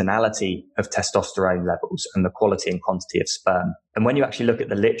seasonality of testosterone levels and the quality and quantity of sperm. And when you actually look at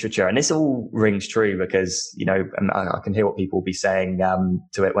the literature, and this all rings true because, and I can hear what people will be saying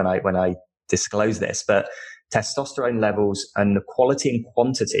to it when I disclose this, but testosterone levels and the quality and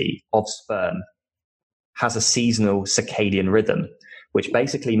quantity of sperm has a seasonal circadian rhythm, which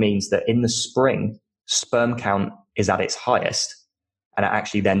basically means that in the spring, sperm count is at its highest. And it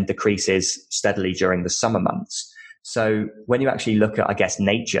actually then decreases steadily during the summer months. So when you actually look at, I guess,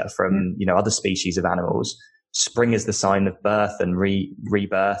 nature from, other species of animals, spring is the sign of birth and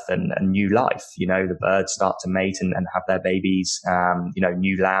rebirth and new life. The birds start to mate and have their babies.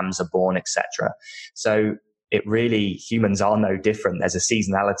 New lambs are born, etc. So humans are no different. There's a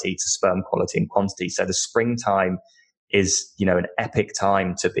seasonality to sperm quality and quantity. So the springtime is, an epic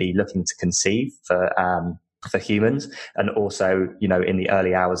time to be looking to conceive for humans, and also, in the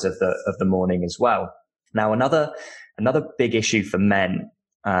early hours of the morning as well. Now, another big issue for men,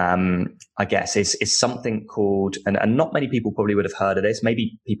 I guess, is something called, and not many people probably would have heard of this.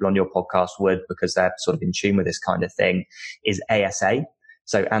 Maybe people on your podcast would, because they're sort of in tune with this kind of thing, is ASA.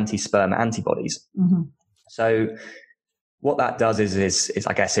 So anti-sperm antibodies. Mm-hmm. So what that does is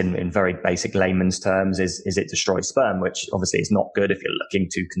I guess in very basic layman's terms, is it destroys sperm, which obviously is not good if you're looking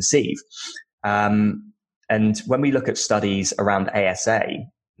to conceive. And when we look at studies around ASA,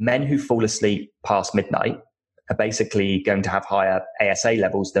 men who fall asleep past midnight are basically going to have higher ASA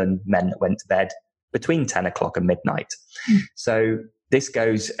levels than men that went to bed between 10 o'clock and midnight. So this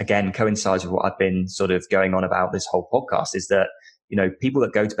coincides with what I've been sort of going on about this whole podcast, is that, people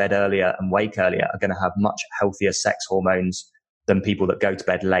that go to bed earlier and wake earlier are going to have much healthier sex hormones than people that go to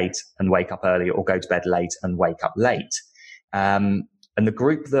bed late and wake up early, or go to bed late and wake up late. And the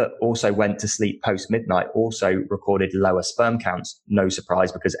group that also went to sleep post midnight also recorded lower sperm counts. No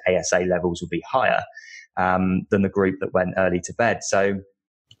surprise, because ASA levels will be higher than the group that went early to bed. So,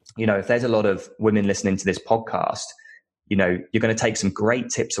 if there's a lot of women listening to this podcast, you're going to take some great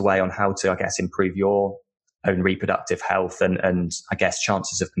tips away on how to, I guess, improve your own reproductive health and I guess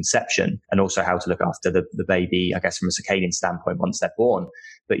chances of conception, and also how to look after the baby, I guess, from a circadian standpoint once they're born.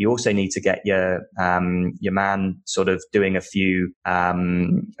 But you also need to get your man sort of doing a few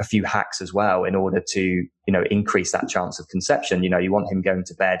hacks as well in order to, increase that chance of conception. You want him going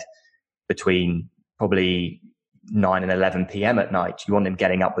to bed between probably 9 and 11 p.m. at night. You want him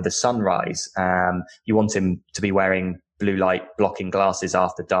getting up with the sunrise. You want him to be wearing blue light blocking glasses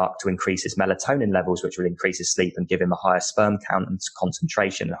after dark to increase his melatonin levels, which will increase his sleep and give him a higher sperm count and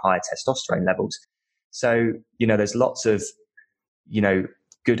concentration and higher testosterone levels. So, there's lots of,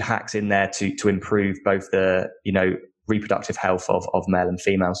 good hacks in there to improve both the, reproductive health of male and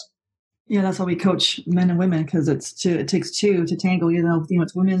females. Yeah, that's why we coach men and women, because it takes two to tangle.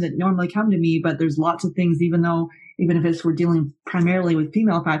 It's women that normally come to me, but there's lots of things, even if we're dealing primarily with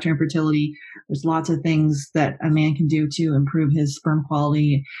female factor infertility, there's lots of things that a man can do to improve his sperm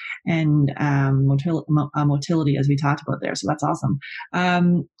quality and motility, as we talked about there. So that's awesome.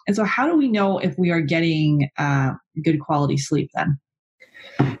 And so how do we know if we are getting good quality sleep then?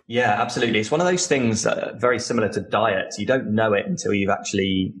 Yeah, absolutely. It's one of those things very similar to diet. You don't know it until you've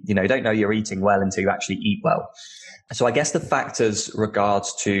actually, don't know you're eating well until you actually eat well. So I guess the factors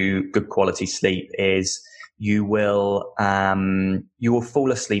regards to good quality sleep is you will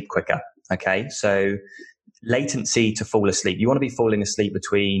fall asleep quicker. Okay. So latency to fall asleep, you want to be falling asleep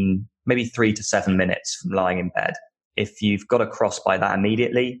between maybe 3 to 7 minutes from lying in bed. If you've got to cross by that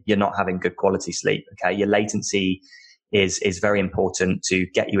immediately, you're not having good quality sleep. Okay. Your latency is very important to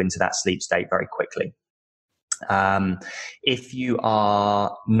get you into that sleep state very quickly. If you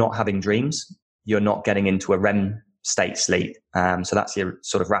are not having dreams, you're not getting into a REM state sleep. So that's your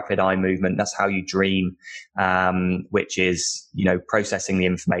sort of rapid eye movement. That's how you dream, which is, processing the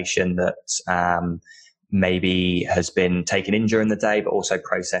information that maybe has been taken in during the day, but also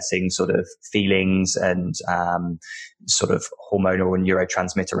processing sort of feelings and sort of hormonal and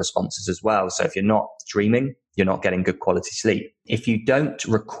neurotransmitter responses as well. So if you're not dreaming, you're not getting good quality sleep. If you don't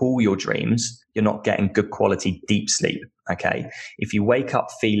recall your dreams, you're not getting good quality deep sleep. Okay. If you wake up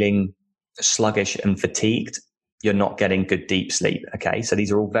feeling sluggish and fatigued, you're not getting good deep sleep. Okay. So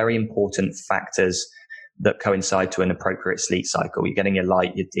these are all very important factors that coincide to an appropriate sleep cycle. You're getting your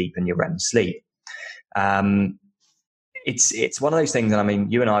light, your deep, and your REM sleep. It's one of those things, and I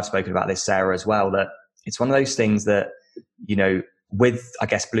mean, you and I have spoken about this, Sarah, as well, that it's one of those things that, with, I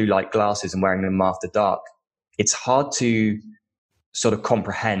guess, blue light glasses and wearing them after dark, it's hard to sort of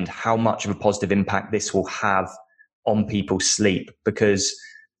comprehend how much of a positive impact this will have on people's sleep, because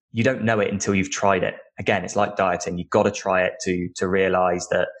you don't know it until you've tried it. Again, it's like dieting. You've got to try it to realize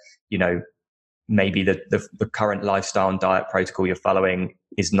that, maybe the current lifestyle and diet protocol you're following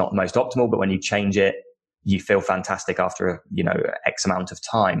is not the most optimal, but when you change it, you feel fantastic after, X amount of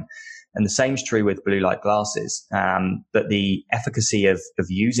time. And the same is true with blue light glasses. But the efficacy of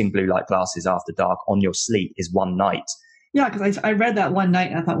using blue light glasses after dark on your sleep is one night. Yeah, because I read that one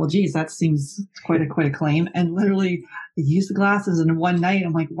night and I thought, well, geez, that seems quite a claim. And literally I used the glasses in one night.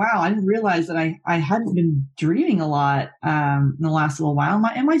 I'm like, wow, I didn't realize that I hadn't been dreaming a lot in the last little while.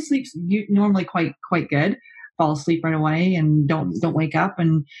 My sleep's normally quite good. fall asleep right away and don't wake up.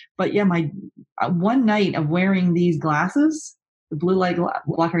 But yeah, my one night of wearing these glasses, the blue light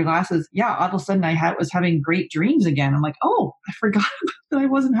blocker glasses, yeah, all of a sudden I was having great dreams again. I'm like, oh, I forgot that I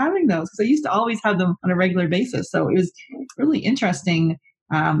wasn't having those, because I used to always have them on a regular basis. So it was really interesting,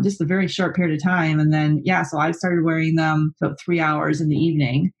 just a very short period of time. And then, yeah, so I started wearing them about 3 hours in the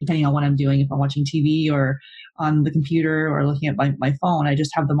evening, depending on what I'm doing. If I'm watching TV or on the computer or looking at my phone, I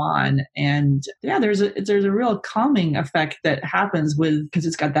just have them on. And yeah, there's a real calming effect that happens because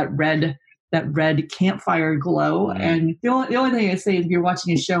it's got that red campfire glow. And the only thing I say is, if you're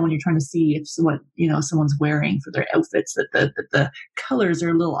watching a show and you're trying to see if someone's wearing for their outfits, that the colors are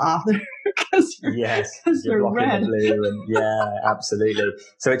a little off there because they're red. Yeah, absolutely.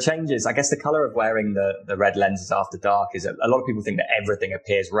 So it changes. I guess the color of wearing the red lenses after dark is a lot of people think that everything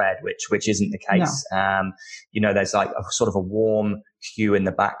appears red, which isn't the case. No. There's like a sort of a warm hue in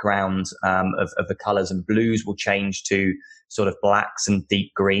the background of the colors, and blues will change to sort of blacks and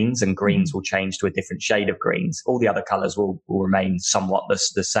deep greens, and greens will change to a different shade of greens. All the other colors will remain somewhat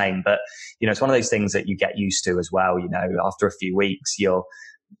the same, but it's one of those things that you get used to as well. After a few weeks, you'll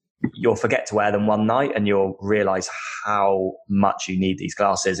forget to wear them one night, and you'll realize how much you need these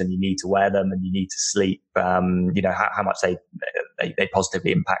glasses, and you need to wear them, and you need to sleep. How much they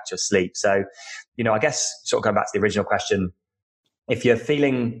positively impact your sleep. So, I guess sort of going back to the original question, if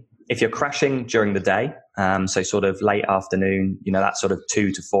you're crashing during the day, so sort of late afternoon, that sort of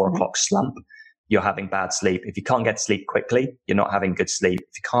 2 to 4 o'clock slump, you're having bad sleep. If you can't get to sleep quickly, you're not having good sleep.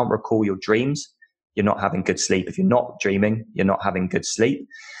 If you can't recall your dreams, you're not having good sleep. If you're not dreaming, you're not having good sleep.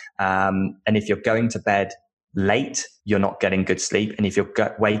 And if you're going to bed late, you're not getting good sleep. And if you're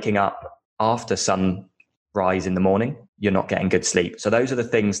waking up after sunrise in the morning, you're not getting good sleep. So those are the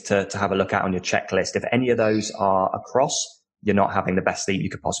things to have a look at on your checklist. If any of those are across, you're not having the best sleep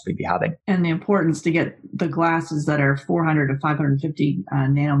you could possibly be having. And the importance to get the glasses that are 400 to 550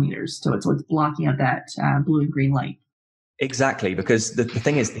 nanometers. So it's blocking out that blue and green light. Exactly. Because the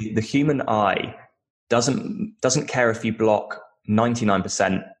thing is, the human eye doesn't care if you block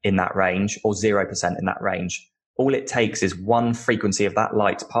 99% in that range or 0% in that range. All it takes is one frequency of that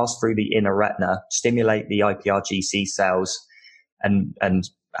light to pass through the inner retina, stimulate the IPRGC cells, and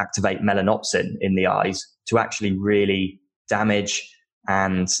activate melanopsin in the eyes to actually really damage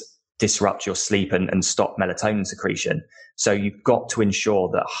and disrupt your sleep and stop melatonin secretion. So you've got to ensure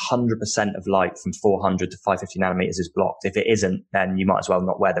that 100% of light from 400 to 550 nanometers is blocked. If it isn't, then you might as well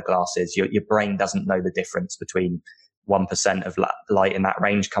not wear the glasses. Your brain doesn't know the difference between 1% of light in that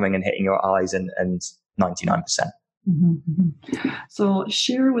range coming and hitting your eyes and 99%. So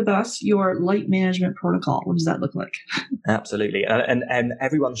share with us your light management protocol. What does that look like? Absolutely. And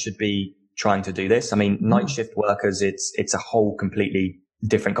everyone should be trying to do this. I mean, night shift workers, it's a whole completely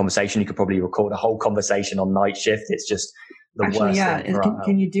different conversation. You could probably record a whole conversation on night shift. It's just the worst thing.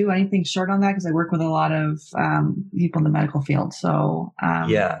 Can you do anything short on that? Because I work with a lot of people in the medical field. So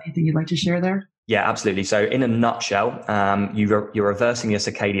anything you'd like to share there? Yeah, absolutely. So in a nutshell, you're reversing your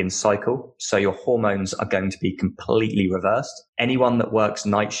circadian cycle. So your hormones are going to be completely reversed. Anyone that works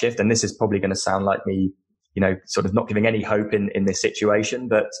night shift, and this is probably going to sound like me, sort of not giving any hope in this situation,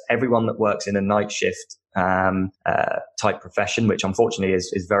 but everyone that works in a night shift type profession, which unfortunately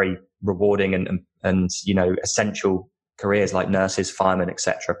is very rewarding and essential careers like nurses, firemen,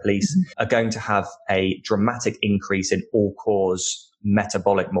 etc., police, are going to have a dramatic increase in all-cause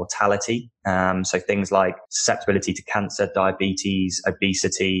metabolic mortality. So things like susceptibility to cancer, diabetes,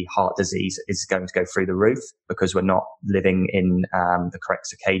 obesity, heart disease is going to go through the roof because we're not living in the correct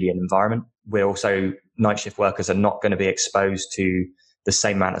circadian environment. We're also, night shift workers are not going to be exposed to the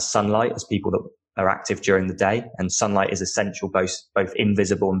same amount of sunlight as people that are active during the day. And sunlight is essential both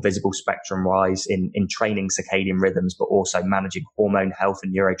invisible and visible spectrum wise in training circadian rhythms, but also managing hormone health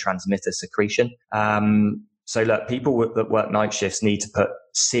and neurotransmitter secretion. So look, people that work night shifts need to put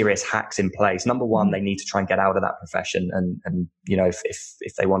serious hacks in place. Number one, they need to try and get out of that profession. And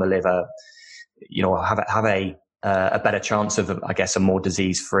if they want to live have a better chance of, I guess, a more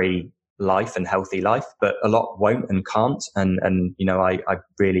disease-free life and healthy life, but a lot won't and can't. And I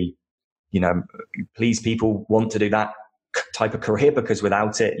really, please people want to do that type of career, because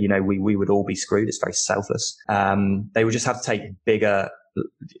without it, we would all be screwed. It's very selfless. They would just have to take bigger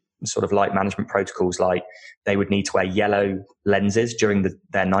sort of light management protocols, like they would need to wear yellow lenses during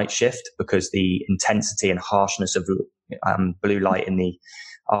their night shift because the intensity and harshness of blue light in the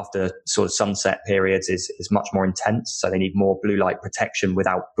after sort of sunset periods is much more intense. So they need more blue light protection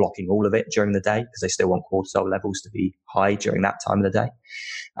without blocking all of it during the day, because they still want cortisol levels to be high during that time of the day.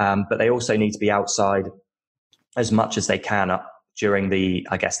 But they also need to be outside as much as they can during the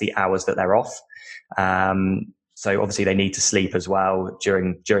hours that they're off. So obviously they need to sleep as well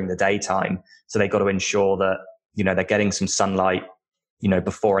during the daytime. So they've got to ensure that, they're getting some sunlight,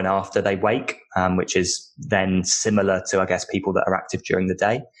 before and after they wake, which is then similar to, people that are active during the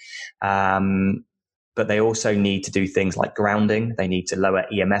day. But they also need to do things like grounding. They need to lower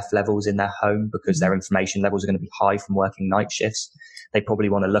EMF levels in their home because their inflammation levels are going to be high from working night shifts. They probably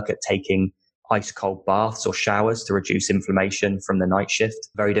want to look at taking ice cold baths or showers to reduce inflammation from the night shift.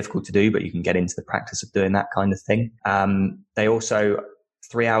 Very difficult to do, but you can get into the practice of doing that kind of thing. They also,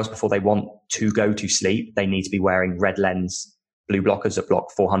 3 hours before they want to go to sleep, they need to be wearing red lens blue blockers that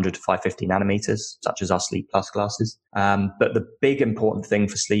block 400 to 550 nanometers, such as our Sleep Plus glasses. But the big important thing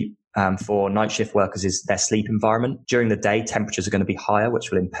for sleep, for night shift workers, is their sleep environment. During the day, temperatures are going to be higher,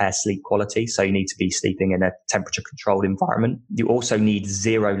 which will impair sleep quality. So you need to be sleeping in a temperature controlled environment. You also need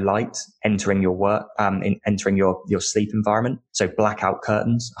zero light entering your work, entering your sleep environment. So blackout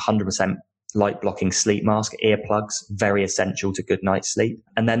curtains, 100% light blocking sleep mask, earplugs, very essential to good night's sleep.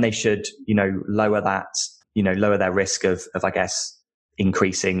 And then they should, lower their risk of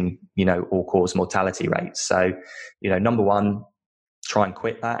increasing, all cause mortality rates. So, number one, try and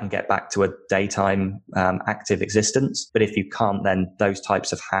quit that and get back to a daytime active existence. But if you can't, then those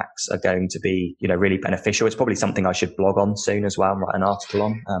types of hacks are going to be, really beneficial. It's probably something I should blog on soon as well and write an article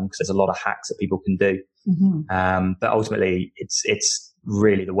on, because there's a lot of hacks that people can do. But ultimately, it's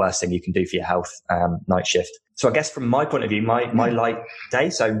really the worst thing you can do for your health, night shift. So I guess from my point of view, my light day,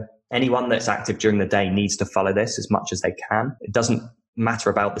 so anyone that's active during the day needs to follow this as much as they can. It doesn't matter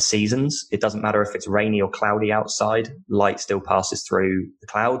about the seasons. It doesn't matter if it's rainy or cloudy outside. Light still passes through the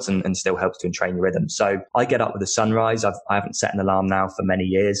clouds and still helps to entrain your rhythm. So I get up with the sunrise. I haven't set an alarm now for many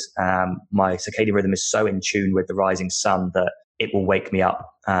years. My circadian rhythm is so in tune with the rising sun that it will wake me up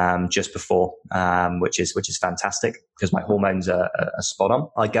just before, which is fantastic because my hormones are spot on.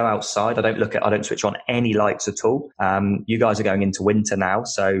 I go outside. I don't switch on any lights at all. You guys are going into winter now,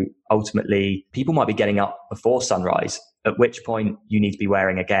 so ultimately people might be getting up before sunrise, at which point you need to be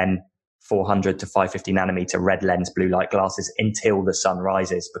wearing again 400 to 550 nanometer red lens blue light glasses until the sun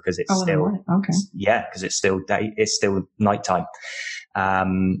rises, because it's because it's still day, it's still nighttime.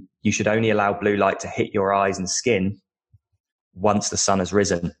 You should only allow blue light to hit your eyes and skin once the sun has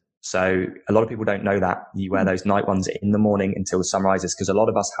risen. So a lot of people don't know that. You wear those night ones in the morning until the sun rises, because a lot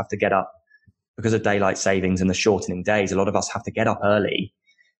of us have to get up because of daylight savings and the shortening days. A lot of us have to get up early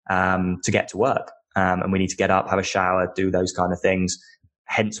to get to work. And we need to get up, have a shower, do those kind of things.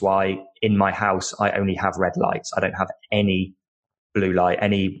 Hence why in my house, I only have red lights. I don't have any blue light,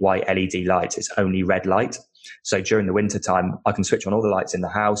 any white LED lights. It's only red light. So during the winter time, I can switch on all the lights in the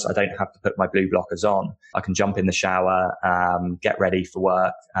house. I don't have to put my blue blockers on. I can jump in the shower, get ready for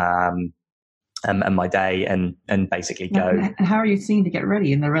work, and my day and basically go. And how are you seeing to get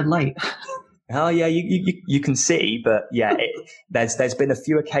ready in the red light? Oh yeah, you can see, but yeah, there's been a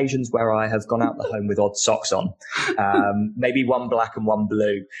few occasions where I have gone out the home with odd socks on, maybe one black and one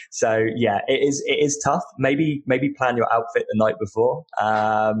blue. So yeah, it is tough. Maybe plan your outfit the night before.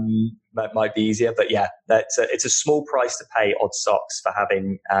 That might be easier, but yeah, it's a small price to pay, odd socks, for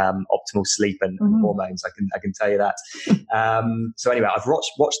having optimal sleep and hormones. I can tell you that. So anyway, I've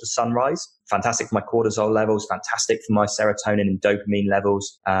watched the sunrise. Fantastic for my cortisol levels, fantastic for my serotonin and dopamine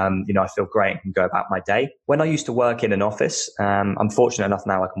levels. I feel great and can go about my day. When I used to work in an office, I'm fortunate enough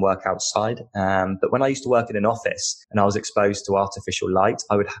now I can work outside. But when I used to work in an office and I was exposed to artificial light,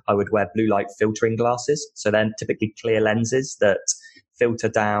 I would wear blue light filtering glasses. So then typically clear lenses that filter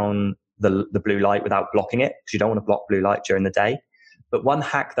down the blue light without blocking it, because you don't want to block blue light during the day. But one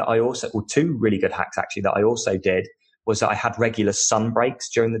hack that two really good hacks actually that I also did was that I had regular sun breaks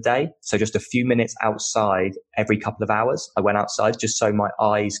during the day. So just a few minutes outside every couple of hours. I went outside just so my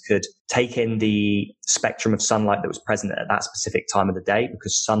eyes could take in the spectrum of sunlight that was present at that specific time of the day,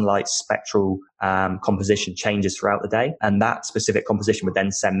 because sunlight's spectral composition changes throughout the day. And that specific composition would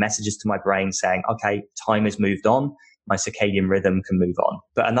then send messages to my brain saying, okay, time has moved on. My circadian rhythm can move on.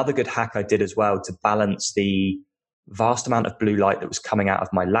 But another good hack I did as well to balance the vast amount of blue light that was coming out of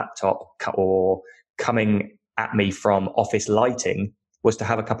my laptop or coming at me from office lighting was to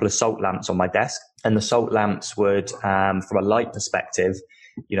have a couple of salt lamps on my desk. And the salt lamps would, from a light perspective,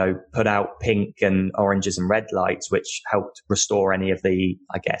 put out pink and oranges and red lights, which helped restore any of the,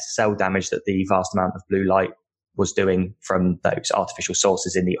 cell damage that the vast amount of blue light was doing from those artificial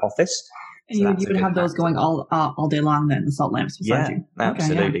sources in the office. And so you would have those going all day long then, the salt lamps beside you?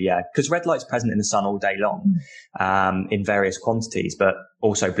 Absolutely, yeah. Because red light's present in the sun all day long in various quantities, but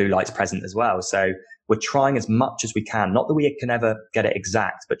also blue light's present as well. So we're trying as much as we can, not that we can ever get it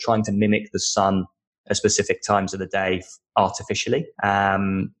exact, but trying to mimic the sun at specific times of the day artificially.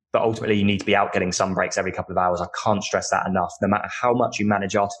 But ultimately, you need to be out getting sun breaks every couple of hours. I can't stress that enough. No matter how much you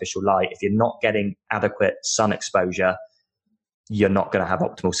manage artificial light, if you're not getting adequate sun exposure, you're not going to have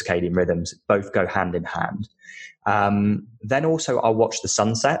optimal circadian rhythms. Both go hand in hand. Then also, I'll watch the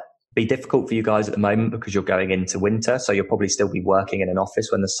sunset. Be difficult for you guys at the moment because you're going into winter, so you'll probably still be working in an office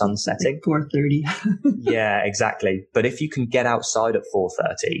when the sun's setting. 4:30. Yeah, exactly. But if you can get outside at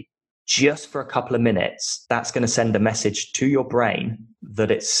 4:30, just for a couple of minutes, that's going to send a message to your brain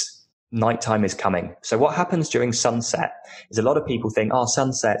that it's nighttime is coming. So what happens during sunset is a lot of people think, oh,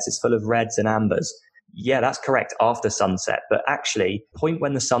 sunsets, it's full of reds and ambers. Yeah, that's correct after sunset. But actually, point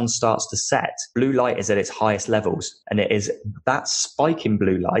when the sun starts to set, blue light is at its highest levels. And it is that spike in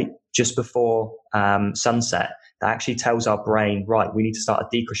blue light just before sunset that actually tells our brain, right, we need to start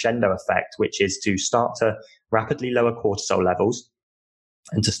a decrescendo effect, which is to start to rapidly lower cortisol levels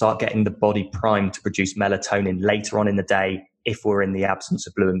and to start getting the body primed to produce melatonin later on in the day if we're in the absence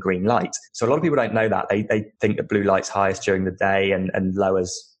of blue and green light. So a lot of people don't know that. They think that blue light's highest during the day and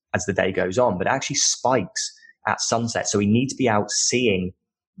lowers as the day goes on, but it actually spikes at sunset. So we need to be out seeing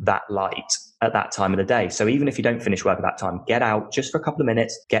that light at that time of the day. So even if you don't finish work at that time, get out just for a couple of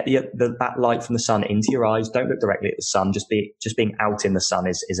minutes, get that light from the sun into your eyes. Don't look directly at the sun. Just being out in the sun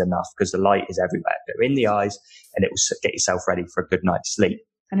is enough because the light is everywhere. Go in the eyes and it will get yourself ready for a good night's sleep.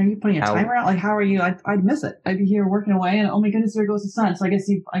 And are you putting a timer out? Like, how are you? I'd miss it. I'd be here working away, and oh my goodness, there goes the sun. So I guess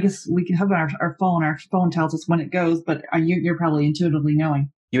we can have our phone. Our phone tells us when it goes, but you're probably intuitively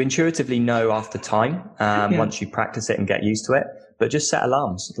knowing. You intuitively know after time, once you practice it and get used to it. But just set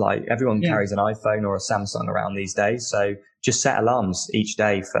alarms. Like everyone carries an iPhone or a Samsung around these days, so just set alarms each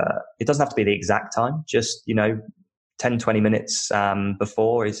day for. It doesn't have to be the exact time. Just 10, 20 minutes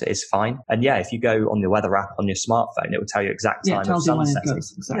before is fine. And yeah, if you go on the weather app on your smartphone, it will tell you exact time of sunset.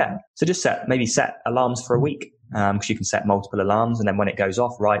 Exactly. Yeah. So just set alarms for a week because you can set multiple alarms. And then when it goes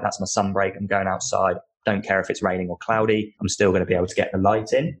off, right, that's my sun break. I'm going outside. Don't care if it's raining or cloudy. I'm still going to be able to get the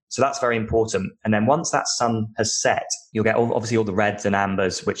light in. So that's very important. And then once that sun has set, you'll get obviously all the reds and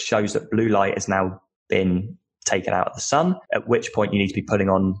ambers, which shows that blue light has now been taken out of the sun, at which point you need to be putting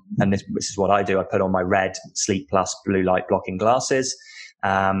on, and this is what I do, I put on my red Sleep Plus blue light blocking glasses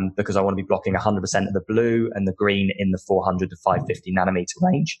because I want to be blocking 100% of the blue and the green in the 400 to 550 nanometer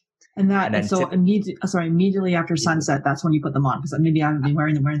range. Immediately after sunset, that's when you put them on, because maybe I haven't been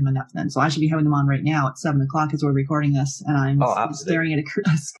wearing them enough then. So I should be having them on right now at 7:00 as we're recording this, and I'm staring at a screen.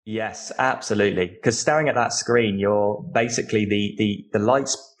 Yes, absolutely. Because staring at that screen, you're basically the light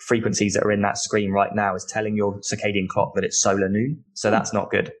frequencies that are in that screen right now is telling your circadian clock that it's solar noon. So that's not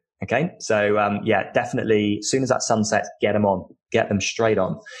good. Okay. So, definitely as soon as that sun sets, get them straight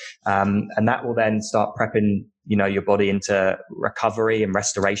on. And that will then start prepping, your body into recovery and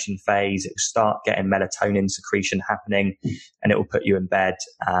restoration phase. It will start getting melatonin secretion happening and it will put you in bed,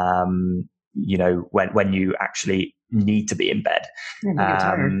 when you actually need to be in bed.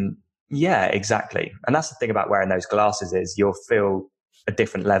 Yeah, exactly. And that's the thing about wearing those glasses is you'll feel a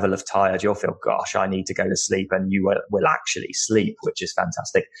different level of tired. You'll feel, gosh, I need to go to sleep, and you will actually sleep, which is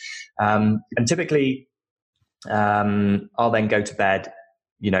fantastic. And typically, I'll then go to bed,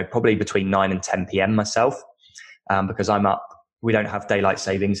 probably between 9 and 10 p.m. myself, because I'm up. We don't have daylight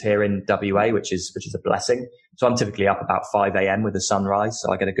savings here in WA, which is a blessing. So I'm typically up about 5 a.m. with the sunrise.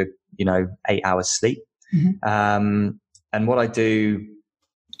 So I get a good, 8 hours sleep. Mm-hmm. And what I do,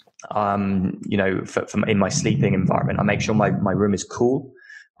 in my sleeping environment, I make sure my room is cool.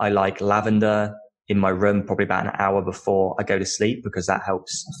 I like lavender in my room probably about an hour before I go to sleep because that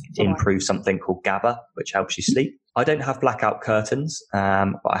helps improve something called GABA, which helps you sleep. I don't have blackout curtains,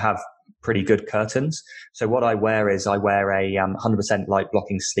 but I have pretty good curtains. So what I wear is a 100% light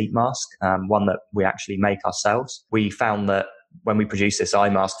blocking sleep mask, one that we actually make ourselves. We found that when we produce this eye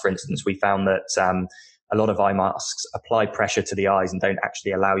mask, for instance, we found that a lot of eye masks apply pressure to the eyes and don't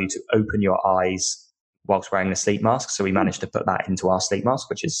actually allow you to open your eyes whilst wearing the sleep mask. So we managed to put that into our sleep mask,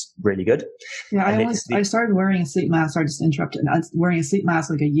 which is really good. Yeah, I started wearing a sleep mask. Sorry, just interrupted. I was wearing a sleep mask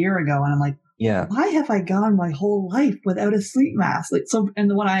like a year ago, and I'm like, why have I gone my whole life without a sleep mask? And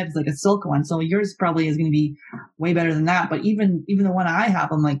the one I have is like a silk one. So yours probably is going to be way better than that. But even the one I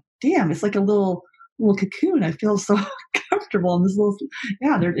have, I'm like, damn, it's like a little cocoon. I feel so comfortable in this little.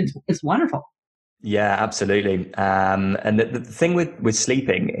 Yeah, it's wonderful. Yeah, absolutely. And the thing with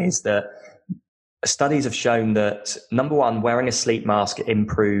sleeping is that studies have shown that, number one, wearing a sleep mask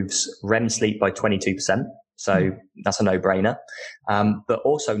improves REM sleep by 22%. So that's a no-brainer. But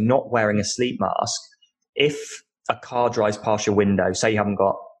also not wearing a sleep mask, if a car drives past your window, say you haven't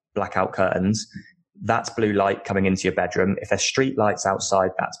got blackout curtains, that's blue light coming into your bedroom. If there's street lights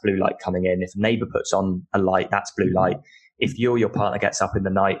outside, that's blue light coming in. If a neighbor puts on a light, that's blue light. If your partner gets up in the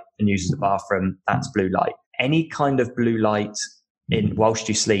night and uses the bathroom, that's blue light. Any kind of blue light whilst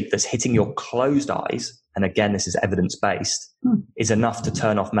you sleep that's hitting your closed eyes, and again, this is evidence-based, is enough to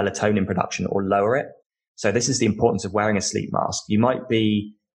turn off melatonin production or lower it. So this is the importance of wearing a sleep mask. You might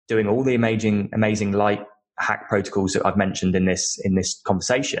be doing all the amazing light hack protocols that I've mentioned in this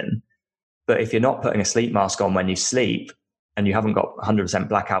conversation, but if you're not putting a sleep mask on when you sleep and you haven't got 100%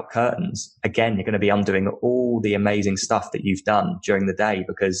 blackout curtains, again, you're going to be undoing all the amazing stuff that you've done during the day,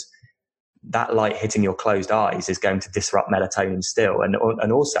 because that light hitting your closed eyes is going to disrupt melatonin still. And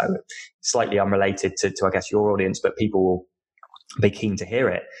also, slightly unrelated to I guess your audience, but people will be keen to hear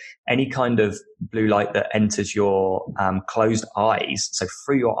it. Any kind of blue light that enters your closed eyes, so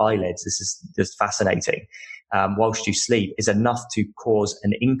through your eyelids, this is just fascinating, whilst you sleep, is enough to cause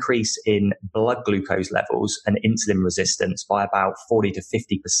an increase in blood glucose levels and insulin resistance by about 40 to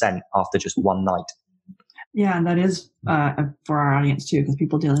 50% after just one night. Yeah, and that is for our audience too, because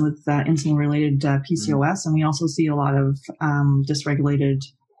people dealing with insulin-related PCOS, and we also see a lot of dysregulated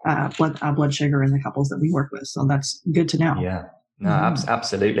blood sugar in the couples that we work with. So that's good to know. Yeah. No,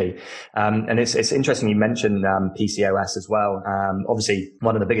 absolutely. And it's interesting you mentioned PCOS as well. Obviously,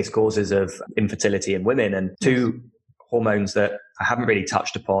 one of the biggest causes of infertility in women, and two hormones that I haven't really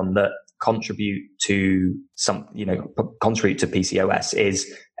touched upon that contribute to PCOS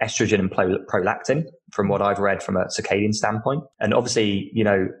is estrogen and prolactin, from what I've read from a circadian standpoint. And obviously,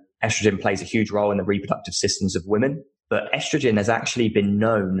 estrogen plays a huge role in the reproductive systems of women, but estrogen has actually been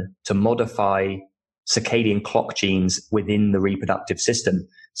known to modify circadian clock genes within the reproductive system.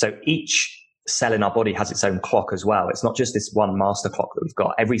 So each cell in our body has its own clock as well. It's not just this one master clock that we've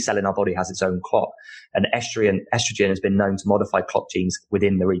got. Every cell in our body has its own clock. And estrogen has been known to modify clock genes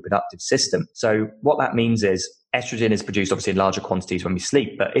within the reproductive system. So what that means is estrogen is produced obviously in larger quantities when we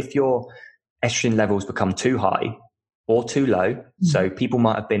sleep. But if your estrogen levels become too high or too low, so people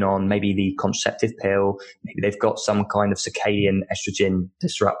might have been on maybe the contraceptive pill, maybe they've got some kind of circadian estrogen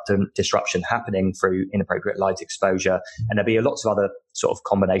disruption happening through inappropriate light exposure. And there'll be lots of other sort of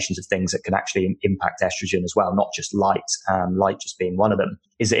combinations of things that can actually impact estrogen as well, not just light, light just being one of them,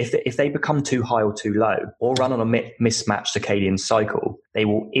 is that if they become too high or too low or run on a mismatched circadian cycle, they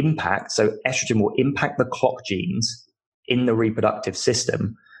will impact, so estrogen will impact the clock genes in the reproductive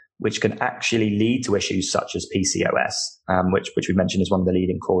system, which can actually lead to issues such as PCOS, which we mentioned is one of the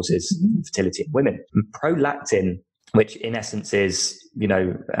leading causes of infertility in women. And prolactin, which in essence is,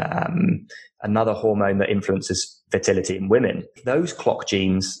 another hormone that influences fertility in women. If those clock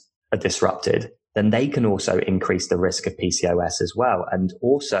genes are disrupted, then they can also increase the risk of PCOS as well. And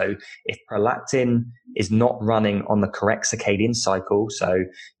also, if prolactin is not running on the correct circadian cycle, so,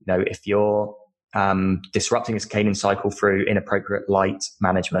 if you're disrupting a circadian cycle through inappropriate light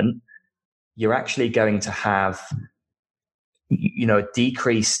management, you're actually going to have, a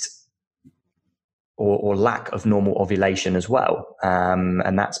decreased or lack of normal ovulation as well.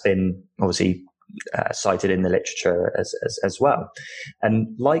 And that's been obviously cited in the literature as well.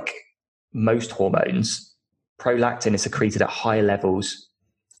 And like most hormones, prolactin is secreted at higher levels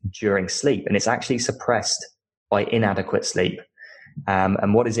during sleep, and it's actually suppressed by inadequate sleep.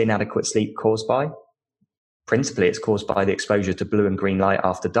 And what is inadequate sleep caused by? Principally, it's caused by the exposure to blue and green light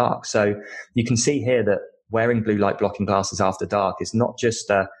after dark. So you can see here that wearing blue light blocking glasses after dark is not just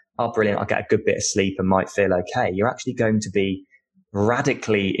brilliant, I'll get a good bit of sleep and might feel okay. You're actually going to be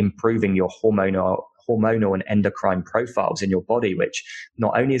radically improving your hormonal and endocrine profiles in your body, which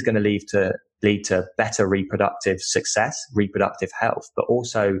not only is going to lead to better reproductive success, reproductive health, but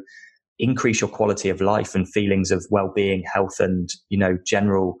also increase your quality of life and feelings of well-being, health, and,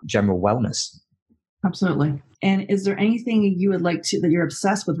 general wellness. Absolutely. And is there anything you would like to, that you're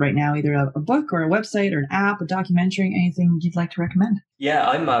obsessed with right now, either a book or a website or an app, a documentary, anything you'd like to recommend? Yeah,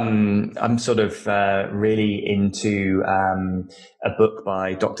 I'm sort of really into a book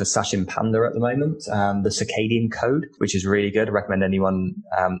by Dr. Sachin Panda at the moment, The Circadian Code, which is really good. I recommend anyone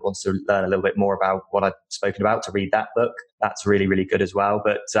wants to learn a little bit more about what I've spoken about to read that book. That's really, really good as well.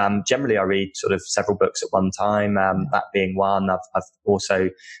 But generally, I read sort of several books at one time. That being one, I've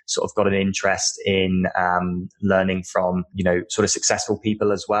also sort of got an interest in learning from, sort of successful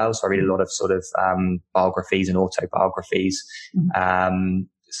people as well. So I read a lot of sort of biographies and autobiographies.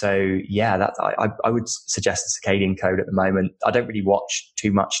 So yeah, that I would suggest The Circadian Code at the moment. I don't really watch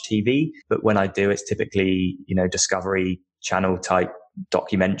too much TV, but when I do, it's typically, Discovery Channel type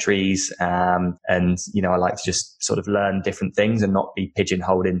documentaries. And, you know, I like to just sort of learn different things and not be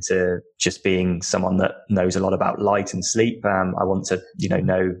pigeonholed into just being someone that knows a lot about light and sleep. I want to, you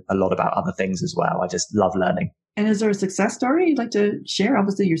know a lot about other things as well. I just love learning. And is there a success story you'd like to share?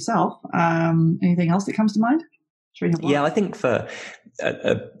 Obviously yourself. Anything else that comes to mind? Sure you have one. Yeah, I think for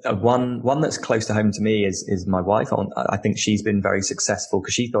one that's close to home to me is my wife. I think she's been very successful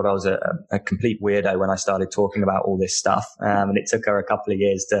because she thought I was a complete weirdo when I started talking about all this stuff. And it took her a couple of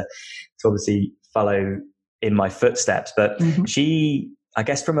years to obviously follow in my footsteps. But she, I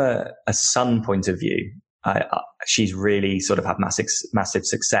guess from a son point of view, she's really sort of had massive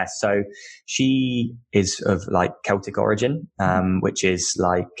success. So she is of like Celtic origin, which is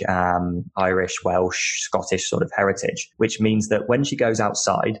like Irish, Welsh, Scottish sort of heritage, which means that when she goes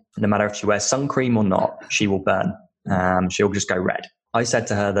outside, no matter if she wears sun cream or not, she will burn. She'll just go red. I said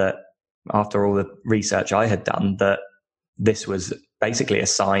to her that after all the research I had done, that this was basically a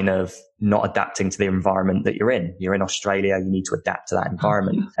sign of not adapting to the environment that you're in. You're in Australia, you need to adapt to that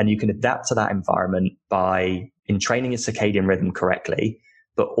environment. And you can adapt to that environment by training your circadian rhythm correctly,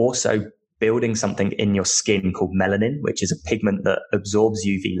 but also building something in your skin called melanin, which is a pigment that absorbs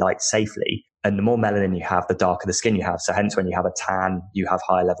UV light safely. And the more melanin you have, the darker the skin you have. So hence when you have a tan, you have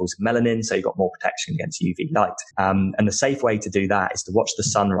higher levels of melanin. So you've got more protection against UV light. And the safe way to do that is to watch the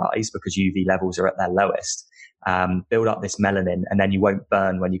sunrise because UV levels are at their lowest. Build up this melanin, and then you won't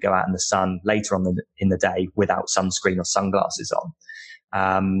burn when you go out in the sun later on in the day without sunscreen or sunglasses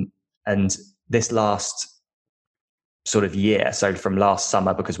on. And this last sort of year, so from last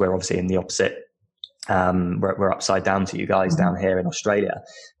summer, because we're obviously in the opposite, we're upside down to you guys down here in Australia.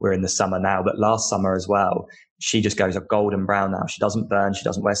 We're in the summer now, but last summer as well, she just goes a golden brown now. She doesn't burn. She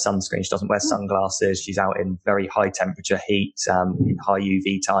doesn't wear sunscreen. She doesn't wear sunglasses. She's out in very high temperature heat, high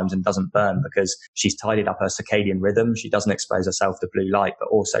UV times, and doesn't burn because she's tidied up her circadian rhythm. She doesn't expose herself to blue light, but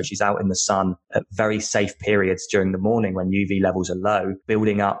also she's out in the sun at very safe periods during the morning when UV levels are low,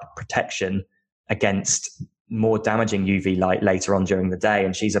 building up protection against more damaging UV light later on during the day.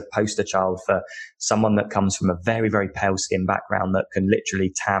 And she's a poster child for someone that comes from a very, very pale skin background that can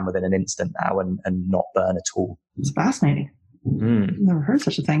literally tan within an instant now and not burn at all. It's fascinating. Never heard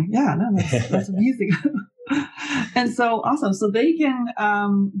such a thing. Yeah, no, that's amazing. And so awesome. So they can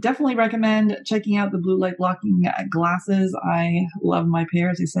definitely recommend checking out the blue light blocking glasses. I love my pair.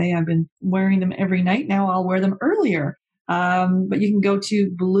 As I say, I've been wearing them every night. Now I'll wear them earlier. But you can go to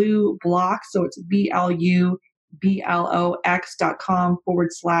Blue Block. So it's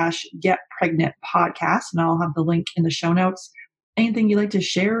BLUBLOX.com/Get Pregnant Podcast. And I'll have the link in the show notes. Anything you'd like to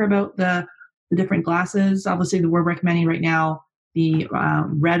share about the different glasses? Obviously, we're recommending right now the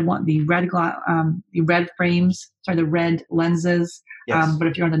red one, the red frames, the red lenses. Yes. But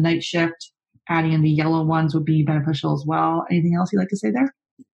if you're on the night shift, adding in the yellow ones would be beneficial as well. Anything else you'd like to say there?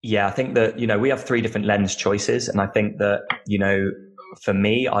 Yeah, I think that, we have 3 different lens choices. And I think that, for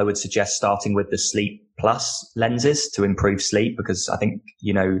me, I would suggest starting with the Sleep Plus lenses to improve sleep, because I think,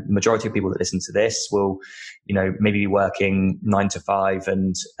 the majority of people that listen to this will, maybe be working 9 to 5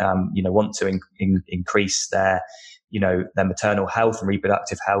 and, want to increase their maternal health and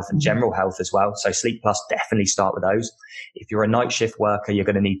reproductive health and general health as well. So Sleep Plus, definitely start with those. If you're a night shift worker, you're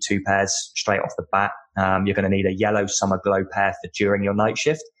going to need 2 pairs straight off the bat. You're going to need a yellow Summer Glow pair for during your night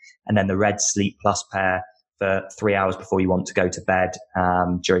shift, and then the red Sleep Plus pair for 3 hours before you want to go to bed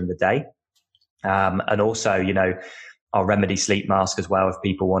during the day. And also, our Remedy sleep mask as well, if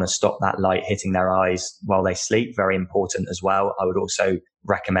people want to stop that light hitting their eyes while they sleep, very important as well. I would also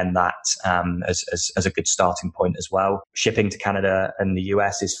recommend that as a good starting point as well. Shipping to Canada and the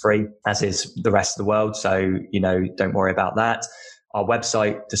US is free, as is the rest of the world. So, don't worry about that. Our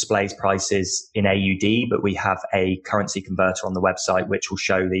website displays prices in AUD, but we have a currency converter on the website, which will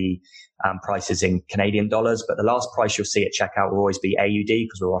show the prices in Canadian dollars. But the last price you'll see at checkout will always be AUD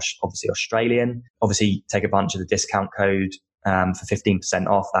because we're obviously Australian. Obviously, take advantage of the discount code for 15%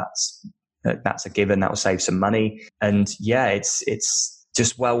 off. That's a given. That will save some money. And yeah, it's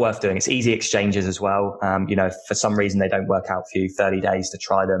just well worth doing. It's easy exchanges as well. If for some reason they don't work out for you, 30 days to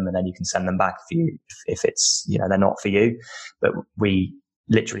try them, and then you can send them back for you if it's, they're not for you. But we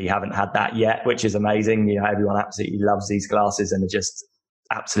literally haven't had that yet, which is amazing. Everyone absolutely loves these glasses and are just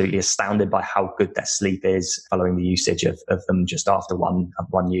absolutely astounded by how good their sleep is following the usage of them just after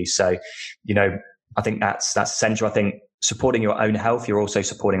one use. So, I think that's essential. I think supporting your own health, you're also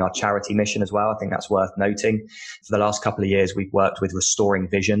supporting our charity mission as well. I think that's worth noting. For the last couple of years, we've worked with Restoring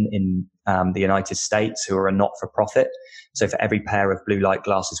Vision in the United States, who are a not-for-profit. So for every pair of blue light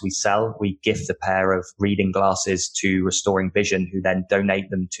glasses we sell, we gift a pair of reading glasses to Restoring Vision, who then donate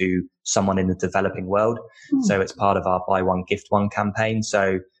them to someone in the developing world. So it's part of our buy one, gift one campaign.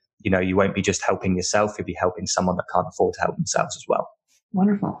 So, you won't be just helping yourself, you'll be helping someone that can't afford to help themselves as well.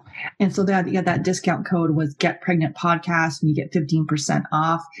 Wonderful. And so that discount code was Get Pregnant Podcast, and you get 15%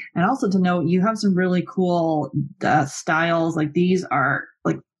 off. And also to note, you have some really cool styles. Like these are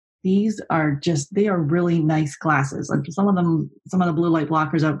really nice glasses. Like some of the blue light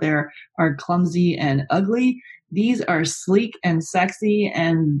blockers out there are clumsy and ugly. These are sleek and sexy,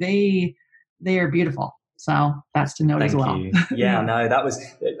 and they are beautiful. So that's to note as well. Thank you. Yeah, no, that was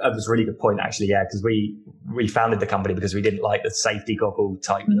a really good point, actually. Yeah, because we founded the company because we didn't like the safety goggle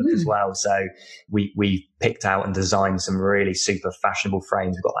type look as well. So we picked out and designed some really super fashionable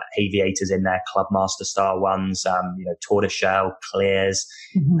frames. We've got like aviators in there, Clubmaster style ones, tortoiseshell, clears.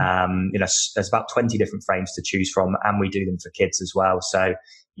 There's about 20 different frames to choose from, and we do them for kids as well. So,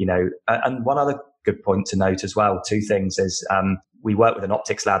 and one other good point to note as well, two things is, we work with an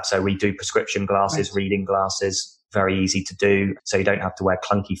optics lab, so we do prescription glasses, reading glasses, very easy to do. So you don't have to wear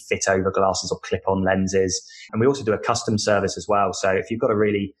clunky fit over glasses or clip on lenses. And we also do a custom service as well. So if you've got a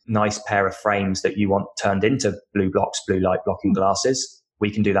really nice pair of frames that you want turned into blue light blocking glasses, we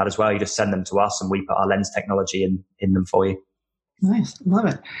can do that as well. You just send them to us and we put our lens technology in them for you. Nice. Love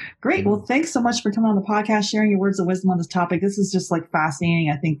it. Great. Well, thanks so much for coming on the podcast, sharing your words of wisdom on this topic. This is just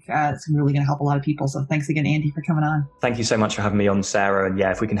fascinating. I think it's really going to help a lot of people. So thanks again, Andy, for coming on. Thank you so much for having me on, Sarah. And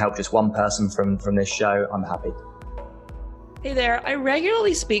yeah, if we can help just one person from this show, I'm happy. Hey there, I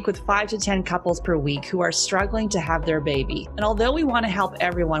regularly speak with 5 to 10 couples per week who are struggling to have their baby. And although we want to help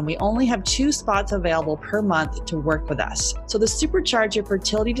everyone, we only have 2 spots available per month to work with us. So the Supercharge Your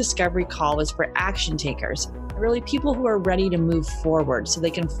Fertility Discovery Call is for action takers, really people who are ready to move forward so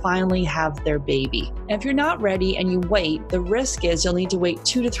they can finally have their baby. And if you're not ready and you wait, the risk is you'll need to wait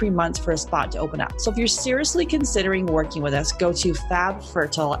 2 to 3 months for a spot to open up. So if you're seriously considering working with us, go to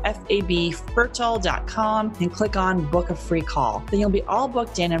FabFertile, FABfertile.com and click on Book a Free Call. Then you'll be all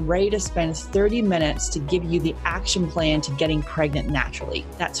booked in and ready to spend 30 minutes to give you the action plan to getting pregnant naturally.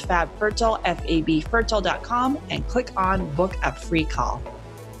 That's FabFertile, FABfertile.com, and click on Book a Free Call.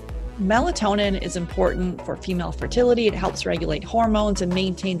 Melatonin is important for female fertility. It helps regulate hormones and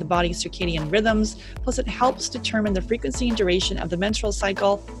maintain the body's circadian rhythms. Plus, it helps determine the frequency and duration of the menstrual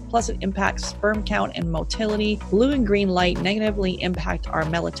cycle. Plus, it impacts sperm count and motility. Blue and green light negatively impact our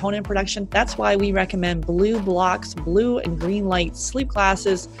melatonin production. That's why we recommend BLUblox blue and green light sleep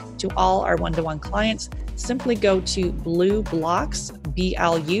glasses to all our one-to-one clients. Simply go to BLUblox,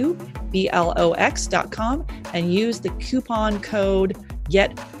 BLUBLOX.com, and use the coupon code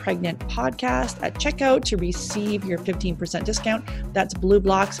Get Pregnant Podcast at checkout to receive your 15% discount. That's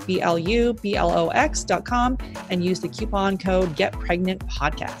BLUblox, BLUBLOX.com, and use the coupon code Get Pregnant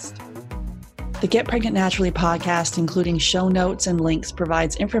Podcast. The Get Pregnant Naturally podcast, including show notes and links,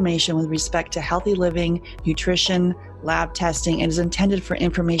 provides information with respect to healthy living, nutrition, lab testing, and is intended for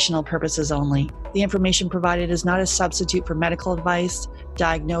informational purposes only. The information provided is not a substitute for medical advice,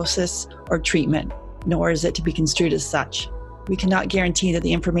 diagnosis, or treatment, nor is it to be construed as such. We cannot guarantee that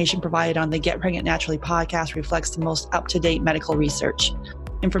the information provided on the Get Pregnant Naturally podcast reflects the most up-to-date medical research.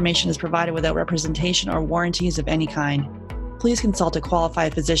 Information is provided without representation or warranties of any kind. Please consult a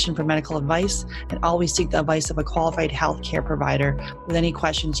qualified physician for medical advice and always seek the advice of a qualified healthcare provider with any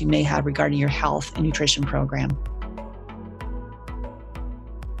questions you may have regarding your health and nutrition program.